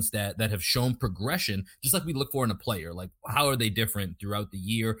things that have shown progression, just like we look for in a player. Like, how are they different throughout the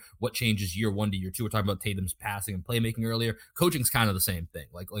year? What changes year 1 to year 2? We're talking about Tatum's passing and playmaking earlier. Coaching's kind of the same thing.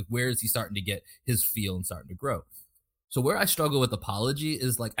 Like where is he starting to get his feel and starting to grow? So where I struggle with apology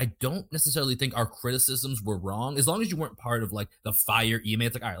is, like, I don't necessarily think our criticisms were wrong. As long as you weren't part of, like, the fire Ime,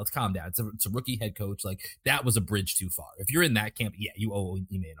 it's like, all right, let's calm down. It's a rookie head coach. Like, that was a bridge too far. If you're in that camp, yeah, you owe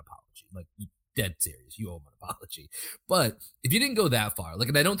Ime an apology. Like, dead serious. You owe him an apology. But if you didn't go that far, like,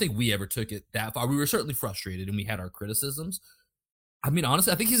 and I don't think we ever took it that far. We were certainly frustrated and we had our criticisms. I mean,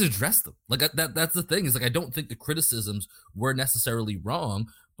 honestly, I think he's addressed them. Like, that's the thing, is, like, I don't think the criticisms were necessarily wrong,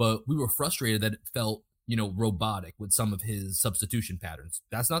 but we were frustrated that it felt, robotic with some of his substitution patterns.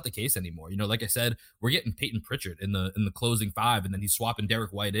 That's not the case anymore. Like I said, we're getting Peyton Pritchard in the closing 5, and then he's swapping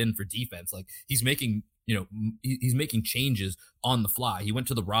Derek White in for defense. Like, he's making, he's making changes on the fly. He went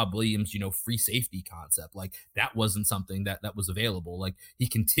to the Rob Williams, free safety concept. Like, that wasn't something that was available. Like, he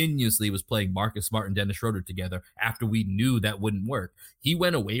continuously was playing Marcus Smart and Dennis Schroeder together after we knew that wouldn't work. He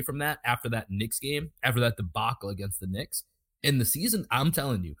went away from that after that Knicks game, after that debacle against the Knicks. In the season, I'm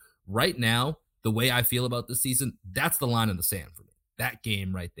telling you, right now, the way I feel about this season, that's the line in the sand for me. That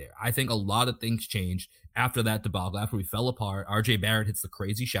game right there. I think a lot of things changed after that debacle, after we fell apart. RJ Barrett hits the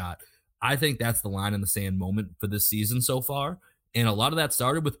crazy shot. I think that's the line in the sand moment for this season so far. And a lot of that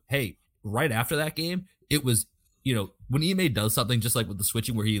started with, hey, right after that game, it was, when Ime does something just like with the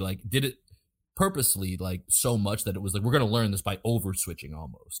switching, where he like did it purposely, like so much that it was like, we're going to learn this by over switching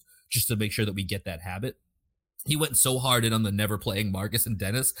almost, just to make sure that we get that habit. He went so hard in on the never playing Marcus and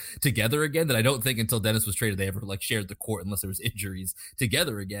Dennis together again that I don't think until Dennis was traded they ever like shared the court unless there was injuries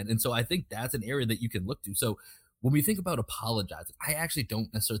together again. And so I think that's an area that you can look to. So when we think about apologizing, I actually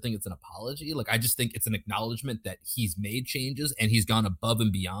don't necessarily think it's an apology. Like, I just think it's an acknowledgement that he's made changes and he's gone above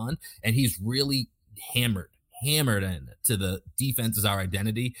and beyond, and he's really hammered in to the defense is our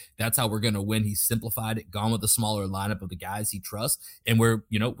identity. That's how we're going to win. He's simplified it, gone with the smaller lineup of the guys he trusts. And we're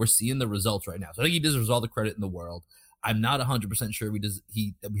seeing the results right now. So I think he deserves all the credit in the world. I'm not 100% sure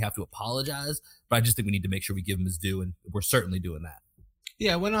that we have to apologize, but I just think we need to make sure we give him his due. And we're certainly doing that.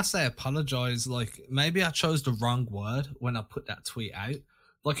 Yeah. When I say apologize, like, maybe I chose the wrong word when I put that tweet out.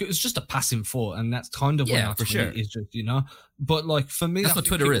 Like, it was just a passing thought, and that's kind of what our tweet is, just, But, like, for me, that's what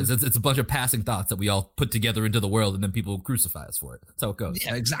Twitter is. It's a bunch of passing thoughts that we all put together into the world, and then people crucify us for it. That's how it goes.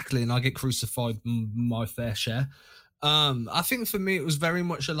 Yeah, exactly. And I get crucified my fair share. I think for me, it was very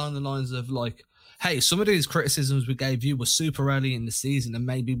much along the lines of, like, hey, some of these criticisms we gave you were super early in the season, and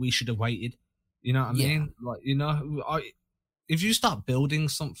maybe we should have waited. You know what I mean? Like, if you start building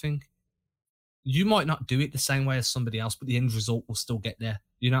something, you might not do it the same way as somebody else, but the end result will still get there.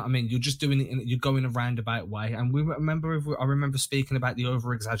 You know what I mean? You're just doing it, you're going a roundabout way. And I remember speaking about the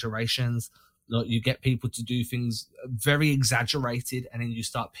over exaggerations. Like, you get people to do things very exaggerated, and then you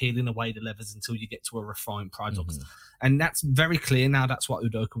start peeling away the levers until you get to a refined product. Mm-hmm. And that's very clear now. That's what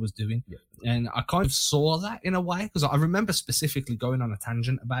Udoka was doing. Yeah. And I kind of saw that in a way, because I remember specifically going on a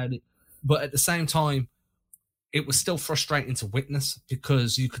tangent about it. But at the same time, it was still frustrating to witness,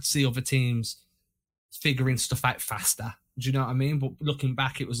 because you could see other teams figuring stuff out faster. Do you know what I mean? But looking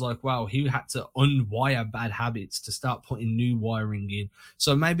back, it was like, wow, he had to unwire bad habits to start putting new wiring in.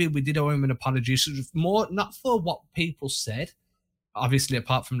 So maybe we did owe him an apology. So more not for what people said, Obviously,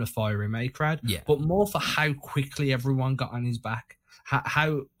 apart from the fiery May crowd, but more for how quickly everyone got on his back,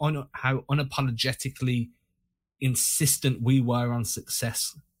 how unapologetically insistent we were on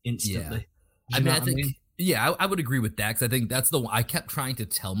success instantly. Yeah. I think. Yeah, I would agree with that, because I think that's the one. I kept trying to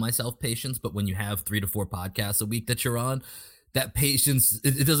tell myself patience, but when you have 3 to 4 podcasts a week that you're on, that patience,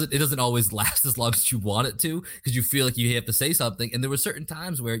 it doesn't always last as long as you want it to, because you feel like you have to say something. And there were certain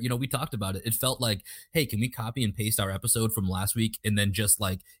times where, we talked about it. It felt like, hey, can we copy and paste our episode from last week and then just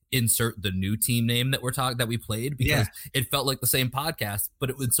like insert the new team name that we played, because it felt like the same podcast, but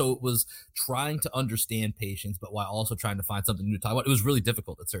it was trying to understand patience, but while also trying to find something new to talk about. It was really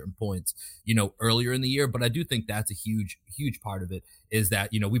difficult at certain points, earlier in the year. But I do think that's a huge part of it, is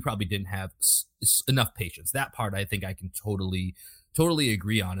that, we probably didn't have enough patience. That part I think I can totally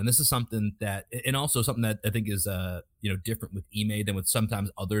agree on. And this is something that, and also something that I think is, different with Ime than with sometimes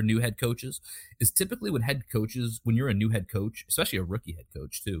other new head coaches, is typically when you're a new head coach, especially a rookie head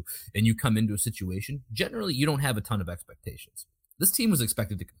coach too, and you come into a situation, generally you don't have a ton of expectations. This team was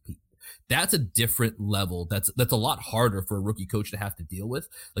expected to compete. That's a different level. That's a lot harder for a rookie coach to have to deal with.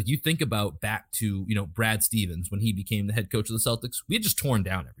 Like, you think about back to, Brad Stevens, when he became the head coach of the Celtics, we had just torn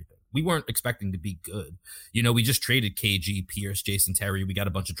down everything. We weren't expecting to be good. We just traded KG, Pierce, Jason Terry. We got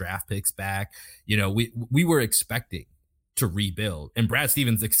a bunch of draft picks back. We were expecting to rebuild, and Brad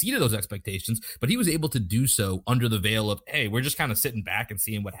Stevens exceeded those expectations, but he was able to do so under the veil of, hey, we're just kind of sitting back and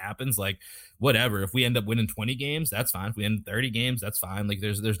seeing what happens. Like, whatever, if we end up winning 20 games, that's fine. If we end 30 games, that's fine. Like,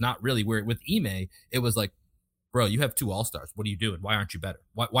 there's not really, where with Ime, it was like, bro, you have 2 all-stars. What are you doing? Why aren't you better?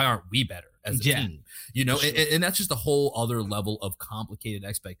 Why aren't we better as a team? And that's just a whole other level of complicated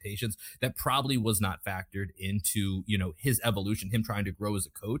expectations that probably was not factored into, his evolution, him trying to grow as a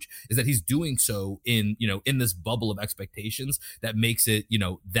coach, is that he's doing so in this bubble of expectations that makes it,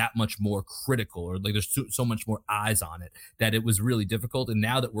 that much more critical, or like there's so much more eyes on it, that it was really difficult. And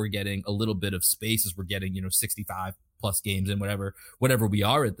now that we're getting a little bit of space, as we're getting, 65 plus games and whatever we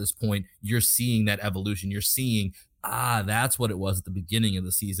are at this point, you're seeing that evolution. You're seeing, that's what it was at the beginning of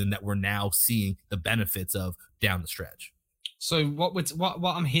the season that we're now seeing the benefits of down the stretch. So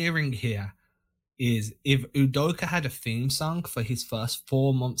what I'm hearing here is, if Udoka had a theme song for his first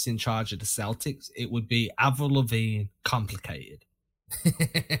 4 months in charge of the Celtics, it would be Avril Lavigne, Complicated.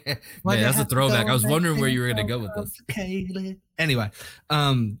 Man, that's a throwback. I was wondering where you were going to go with this. Anyway,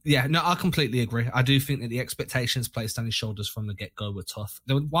 I completely agree. I do think that the expectations placed on his shoulders from the get-go were tough.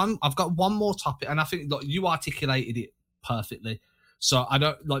 I've got one more topic, and I think you articulated it perfectly. So I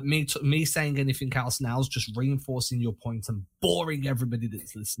don't like me saying anything else now is just reinforcing your point and boring everybody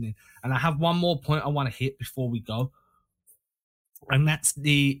that's listening. And I have one more point I want to hit before we go, and that's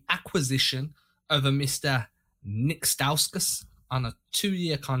the acquisition of a Mr. Nick Stauskas on a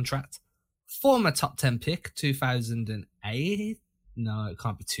 2-year contract, former top 10 pick, 2008. No, it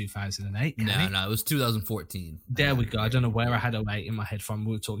can't be 2008. No, it was 2014. There we go. I don't know where I had 08 in my head from.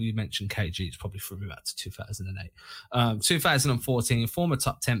 We were talking, you mentioned KG. It's probably threw me back to 2008. 2014, former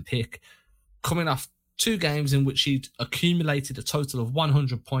top 10 pick, coming off 2 games in which he'd accumulated a total of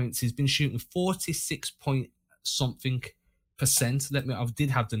 100 points. He's been shooting 46 point something percent. I did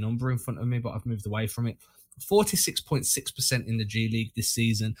have the number in front of me, but I've moved away from it. 46.6% in the G League this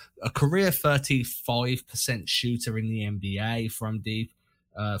season, a career 35% shooter in the NBA from deep,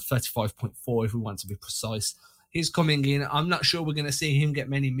 35.4 if we want to be precise. He's coming in. I'm not sure we're going to see him get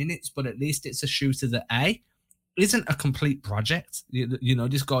many minutes, but at least it's a shooter that isn't a complete project.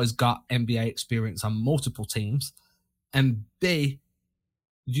 This guy's got NBA experience on multiple teams, and B,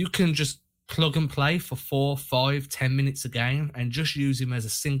 you can just plug and play for 4, 5, 10 minutes a game and just use him as a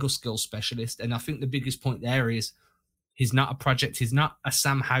single skill specialist. And I think the biggest point there is he's not a project. He's not a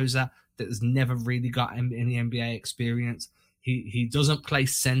Sam Hauser that has never really got any NBA experience. He doesn't play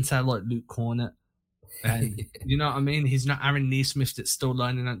center like Luke Cornett. And you know what I mean? He's not Aaron Nesmith that's still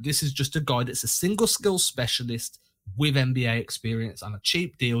learning. This is just a guy that's a single skill specialist with NBA experience on a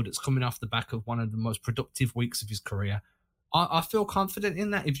cheap deal that's coming off the back of one of the most productive weeks of his career. I feel confident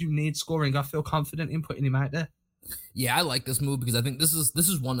in that. If you need scoring, I feel confident in putting him out there. Yeah, I like this move because I think this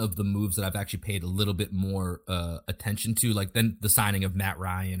is one of the moves that I've actually paid a little bit more attention to, like than the signing of Matt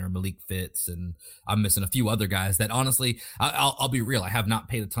Ryan or Malik Fitz, and I'm missing a few other guys that honestly, I'll be real, I have not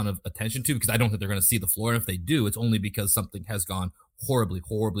paid a ton of attention to because I don't think they're going to see the floor. And if they do, it's only because something has gone horribly,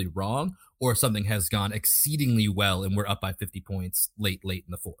 horribly wrong, or something has gone exceedingly well and we're up by 50 points late in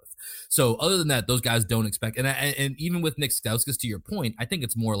the fourth. So other than that, those guys don't expect, and even with Nick Stauskas, to your point, I think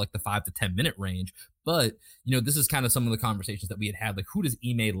it's more like the 5 to 10 minute range. But, this is kind of some of the conversations that we had. Like, who does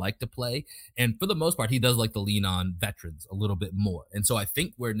Ime like to play? And for the most part, he does like to lean on veterans a little bit more. And so I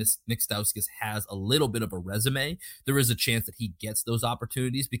think where Nick Stauskas has a little bit of a resume, there is a chance that he gets those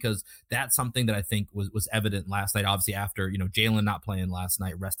opportunities, because that's something that I think was evident last night. Obviously, after, Jalen not playing last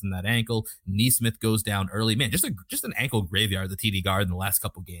night, resting that ankle, Nesmith goes down early. Man, just an ankle graveyard, the TD Guard in the last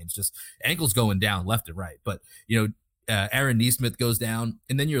couple games, just ankles going down left and right. But, Aaron Nesmith goes down,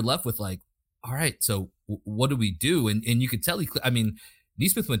 and then you're left with like, all right, so what do we do? And you could tell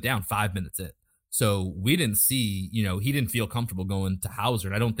Nesmith went down 5 minutes in. So we didn't see, he didn't feel comfortable going to Hauser.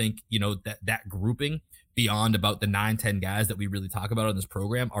 And I don't think, that grouping beyond about the 9-10 guys that we really talk about on this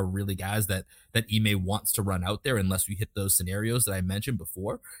program are really guys that Ime wants to run out there unless we hit those scenarios that I mentioned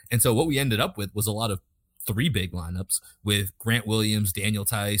before. And so what we ended up with was a lot of 3 big lineups with Grant Williams, Daniel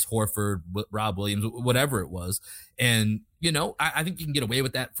Tice, Horford, Rob Williams, whatever it was. And, I think you can get away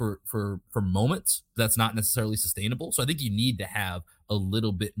with that for moments. That's not necessarily sustainable. So I think you need to have a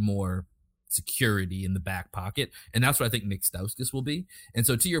little bit more security in the back pocket. And that's what I think Nick Stauskas will be. And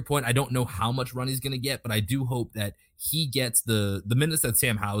so to your point, I don't know how much run he's going to get, but I do hope that he gets the minutes that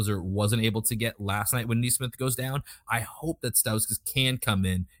Sam Hauser wasn't able to get last night when Nesmith goes down. I hope that Stauskas can come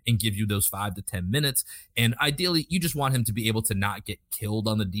in and give you those 5 to 10 minutes. And ideally, you just want him to be able to not get killed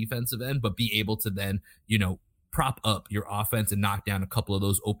on the defensive end, but be able to then, prop up your offense and knock down a couple of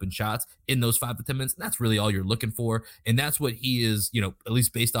those open shots in those 5 to 10 minutes. And that's really all you're looking for. And that's what he is, at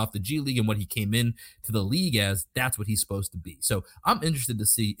least based off the G League and what he came in to the league as, that's what he's supposed to be. So I'm interested to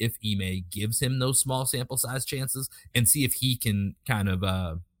see if Ime gives him those small sample size chances and see if he can kind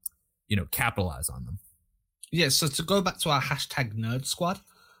of, capitalize on them. Yeah. So to go back to our hashtag nerd squad,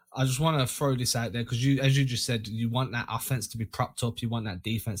 I just want to throw this out there because as you just said, you want that offense to be propped up. You want that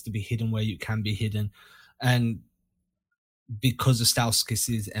defense to be hidden where you can be hidden. And because of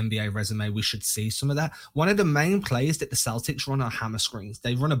Stauskas' NBA resume, we should see some of that. One of the main plays that the Celtics run are hammer screens.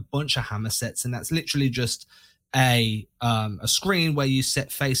 They run a bunch of hammer sets, and that's literally just a screen where you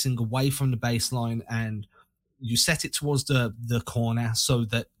set facing away from the baseline and you set it towards the corner so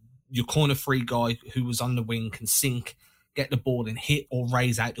that your corner free guy who was on the wing can sink, get the ball and hit, or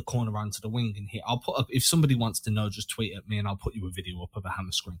raise out the corner onto the wing and hit. I'll put up, if somebody wants to know, just tweet at me and I'll put you a video up of a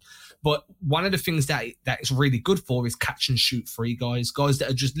hammer screen. But one of the things that it's really good for is catch and shoot free guys that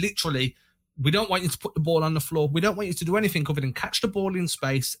are just literally, we don't want you to put the ball on the floor. We don't want you to do anything other than catch the ball in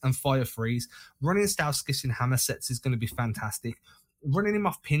space and fire threes. Running Stauskas in hammer sets is going to be fantastic. Running him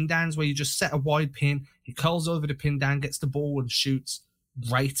off pin downs where you just set a wide pin, he curls over the pin down, gets the ball and shoots.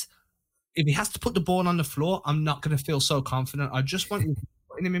 Great. If he has to put the ball on the floor, I'm not going to feel so confident. I just want you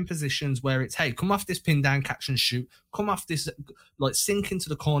putting him in positions where it's, hey, come off this pin down, catch and shoot. Come off this, like sink into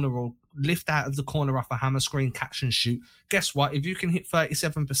the corner or lift out of the corner off a hammer screen, catch and shoot. Guess what? If you can hit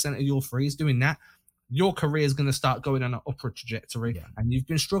 37% of your threes doing that, your career is going to start going on an upward trajectory. Yeah. And you've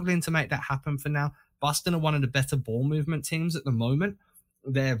been struggling to make that happen for now. Boston are one of the better ball movement teams at the moment.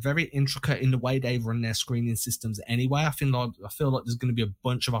 They're very intricate in the way they run their screening systems anyway. I feel like there's going to be a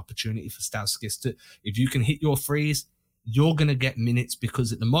bunch of opportunity for Stauskas to, if you can hit your threes, you're going to get minutes,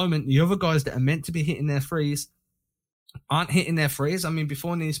 because at the moment, the other guys that are meant to be hitting their threes aren't hitting their threes. I mean,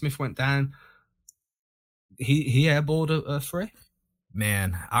 before Nesmith went down, he airballed a three.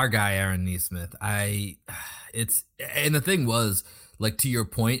 Man, our guy, Aaron Nesmith, and the thing was, like, to your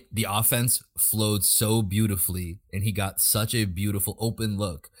point, the offense flowed so beautifully and he got such a beautiful open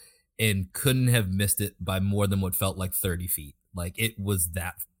look and couldn't have missed it by more than what felt like 30 feet. Like, it was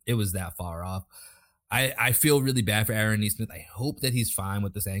that far off. I feel really bad for Aaron Nesmith. I hope that he's fine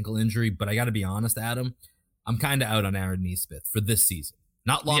with this ankle injury, but I got to be honest, Adam, I'm kind of out on Aaron Nesmith for this season.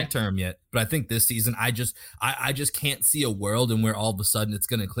 Not long term yet, but I think this season, I just can't see a world in where all of a sudden it's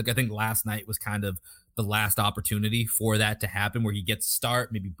going to click. I think last night was kind of the last opportunity for that to happen, where he gets to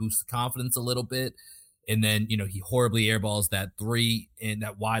start, maybe boost the confidence a little bit. And then, he horribly airballs that three, and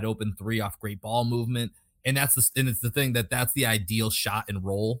that wide open three off great ball movement. And it's the thing that's the ideal shot and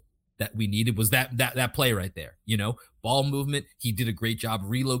roll that we needed, was that play right there, ball movement. He did a great job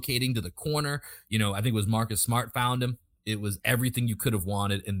relocating to the corner. I think it was Marcus Smart found him. It was everything you could have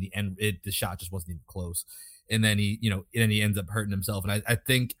wanted. In the end, the shot just wasn't even close. And then he ends up hurting himself. And I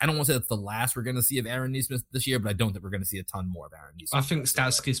think, I don't want to say that's the last we're going to see of Aaron Nesmith this year, but I don't think we're going to see a ton more of Aaron Nesmith. I think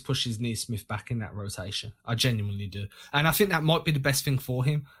Stauskas pushes Nesmith back in that rotation. I genuinely do. And I think that might be the best thing for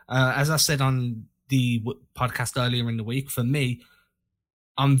him. As I said on the podcast earlier in the week, for me,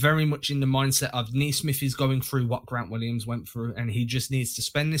 I'm very much in the mindset of Nesmith is going through what Grant Williams went through, and he just needs to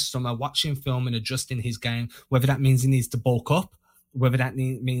spend this summer watching film and adjusting his game, whether that means he needs to bulk up whether that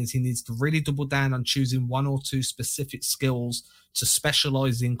means he needs to really double down on choosing 1 or 2 specific skills to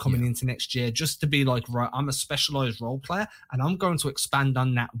specialize in coming into next year, just to be like, right, I'm a specialized role player and I'm going to expand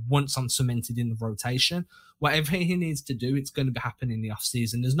on that once I'm cemented in the rotation. Whatever he needs to do, it's going to happen in the off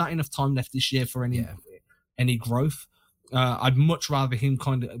season. There's not enough time left this year for any growth. I'd much rather him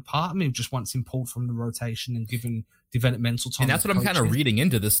part of me just wants him pulled from the rotation and given developmental time. And that's what I'm kind of reading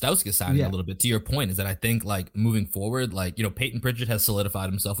into this Stauskas signing a little bit. To your point, is that I think like moving forward, like, you know, Peyton Pritchard has solidified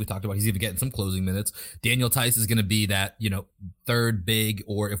himself. We talked about he's even getting some closing minutes. Daniel Theis is going to be that, you know, third big,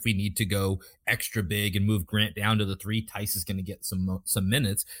 or if we need to go extra big and move Grant down to the 3, Theis is going to get some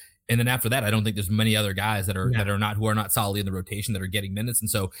minutes. And then after that, I don't think there's many other guys that are not solidly in the rotation that are getting minutes. And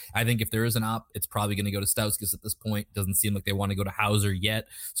so I think if there is an op, it's probably going to go to Stauskas at this point. Doesn't seem like they want to go to Hauser yet.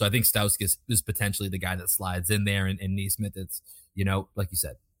 So I think Stauskas is potentially the guy that slides in there. And Nesmith, it's, you know, like you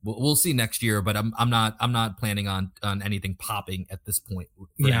said, we'll see next year. But I'm not planning on anything popping at this point.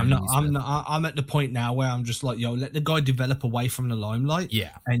 Yeah, I'm at the point now where I'm just like, yo, let the guy develop away from the limelight. Yeah.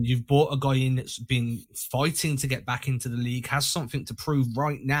 And you've brought a guy in that's been fighting to get back into the league, has something to prove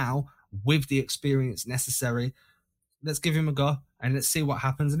right now with the experience necessary. Let's give him a go and let's see what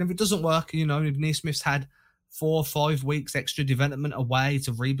happens. And if it doesn't work, you know, if Nesmith's had 4 or 5 weeks extra development away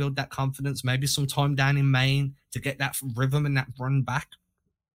to rebuild that confidence, maybe some time down in Maine to get that rhythm and that run back,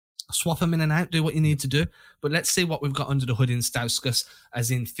 swap him in and out, do what you need to do. But let's see what we've got under the hood in Stauskas,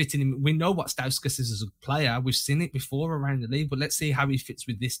 as in fitting him. We know what Stauskas is as a player. We've seen it before around the league, but let's see how he fits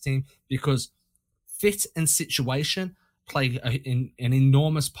with this team, because fit and situation play an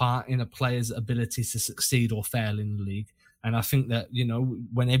enormous part in a player's ability to succeed or fail in the league. And I think that, you know,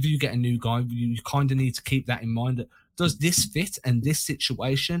 whenever you get a new guy, you kind of need to keep that in mind, that does this fit and this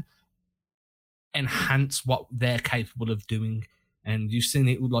situation enhance what they're capable of doing? And you've seen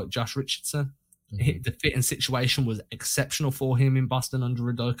it with like Josh Richardson. Mm-hmm. The fit and situation was exceptional for him in Boston under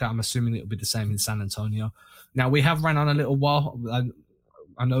Udoka. I'm assuming it'll be the same in San Antonio. Now, we have ran on a little while.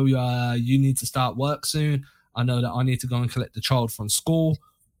 I know you need to start work soon. I know that I need to go and collect the child from school.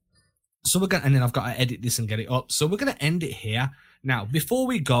 So and then I've got to edit this and get it up. So we're going to end it here. Now, before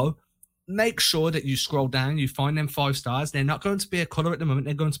we go, make sure that you scroll down, you find them 5 stars. They're not going to be a color at the moment.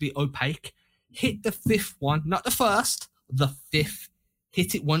 They're going to be opaque. Hit the 5th one, not the 1st. The 5th.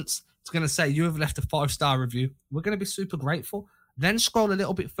 Hit it once. It's going to say you have left a 5-star review. We're going to be super grateful. Then scroll a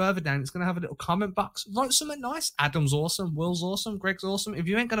little bit further down. It's going to have a little comment box. Write something nice. Adam's awesome. Will's awesome. Greg's awesome. If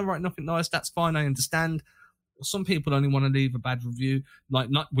you ain't going to write nothing nice, that's fine. I understand. Some people only want to leave a bad review,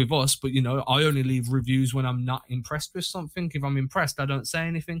 like not with us, but, you know, I only leave reviews when I'm not impressed with something. If I'm impressed, I don't say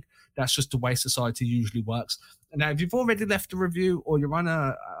anything. That's just the way society usually works. Now, if you've already left a review, or you're on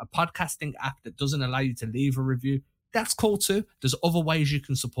a podcasting app that doesn't allow you to leave a review, that's cool too. There's other ways you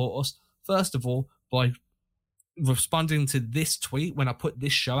can support us. First of all, by responding to this tweet when I put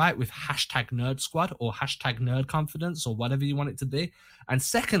this show out with #NerdSquad or #NerdConfidence or whatever you want it to be. And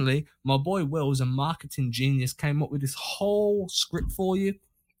secondly, my boy Will's a marketing genius, came up with this whole script for you.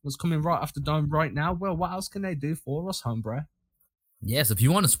 It's coming right off the dome right now. Well, what else can they do for us, hombre? Yes, if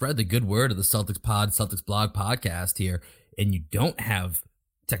you want to spread the good word of the Celtics Pod, Celtics Blog podcast here, and you don't have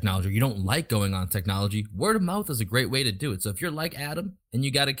technology, you don't like going on technology, word of mouth is a great way to do it. So if you're like Adam and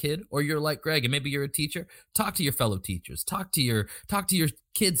you got a kid, or you're like Greg and maybe you're a teacher, talk to your fellow teachers, talk to your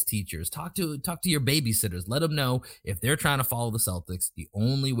kids' teachers, talk to your babysitters. Let them know if they're trying to follow the Celtics, the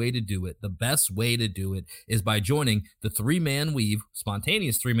only way to do it, the best way to do it, is by joining the 3-man weave,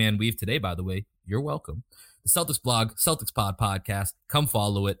 spontaneous 3-man weave today, by the way. You're welcome. The Celtics Blog, Celtics Pod podcast. Come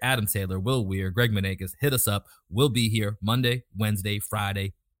follow it. Adam Taylor, Will Weir, Greg Manegas, hit us up. We'll be here Monday, Wednesday,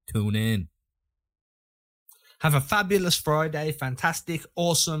 Friday. Tune in. Have a fabulous Friday. Fantastic,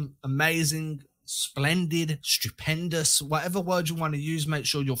 awesome, amazing, splendid, stupendous, whatever word you want to use. Make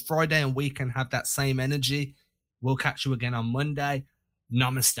sure your Friday and weekend have that same energy. We'll catch you again on Monday.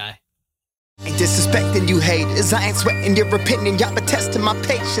 Namaste. Ain't disrespecting you haters, I ain't sweating your opinion. Y'all been testing my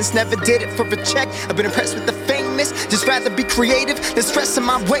patience, never did it for a check. I've been impressed with the famous, just rather be creative than stressing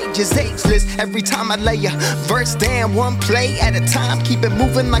my wages. Ageless, every time I lay a verse down, one play at a time, keep it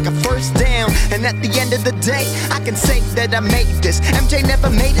moving like a first down. And at the end of the day, I can say that I made this. MJ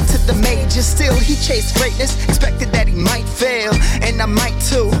never made it to the majors, still he chased greatness, expected that he might fail, and I might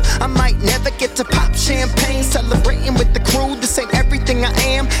too. I might never get to pop champagne, celebrating with the crew. This ain't everything I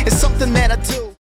am, it's something that I do.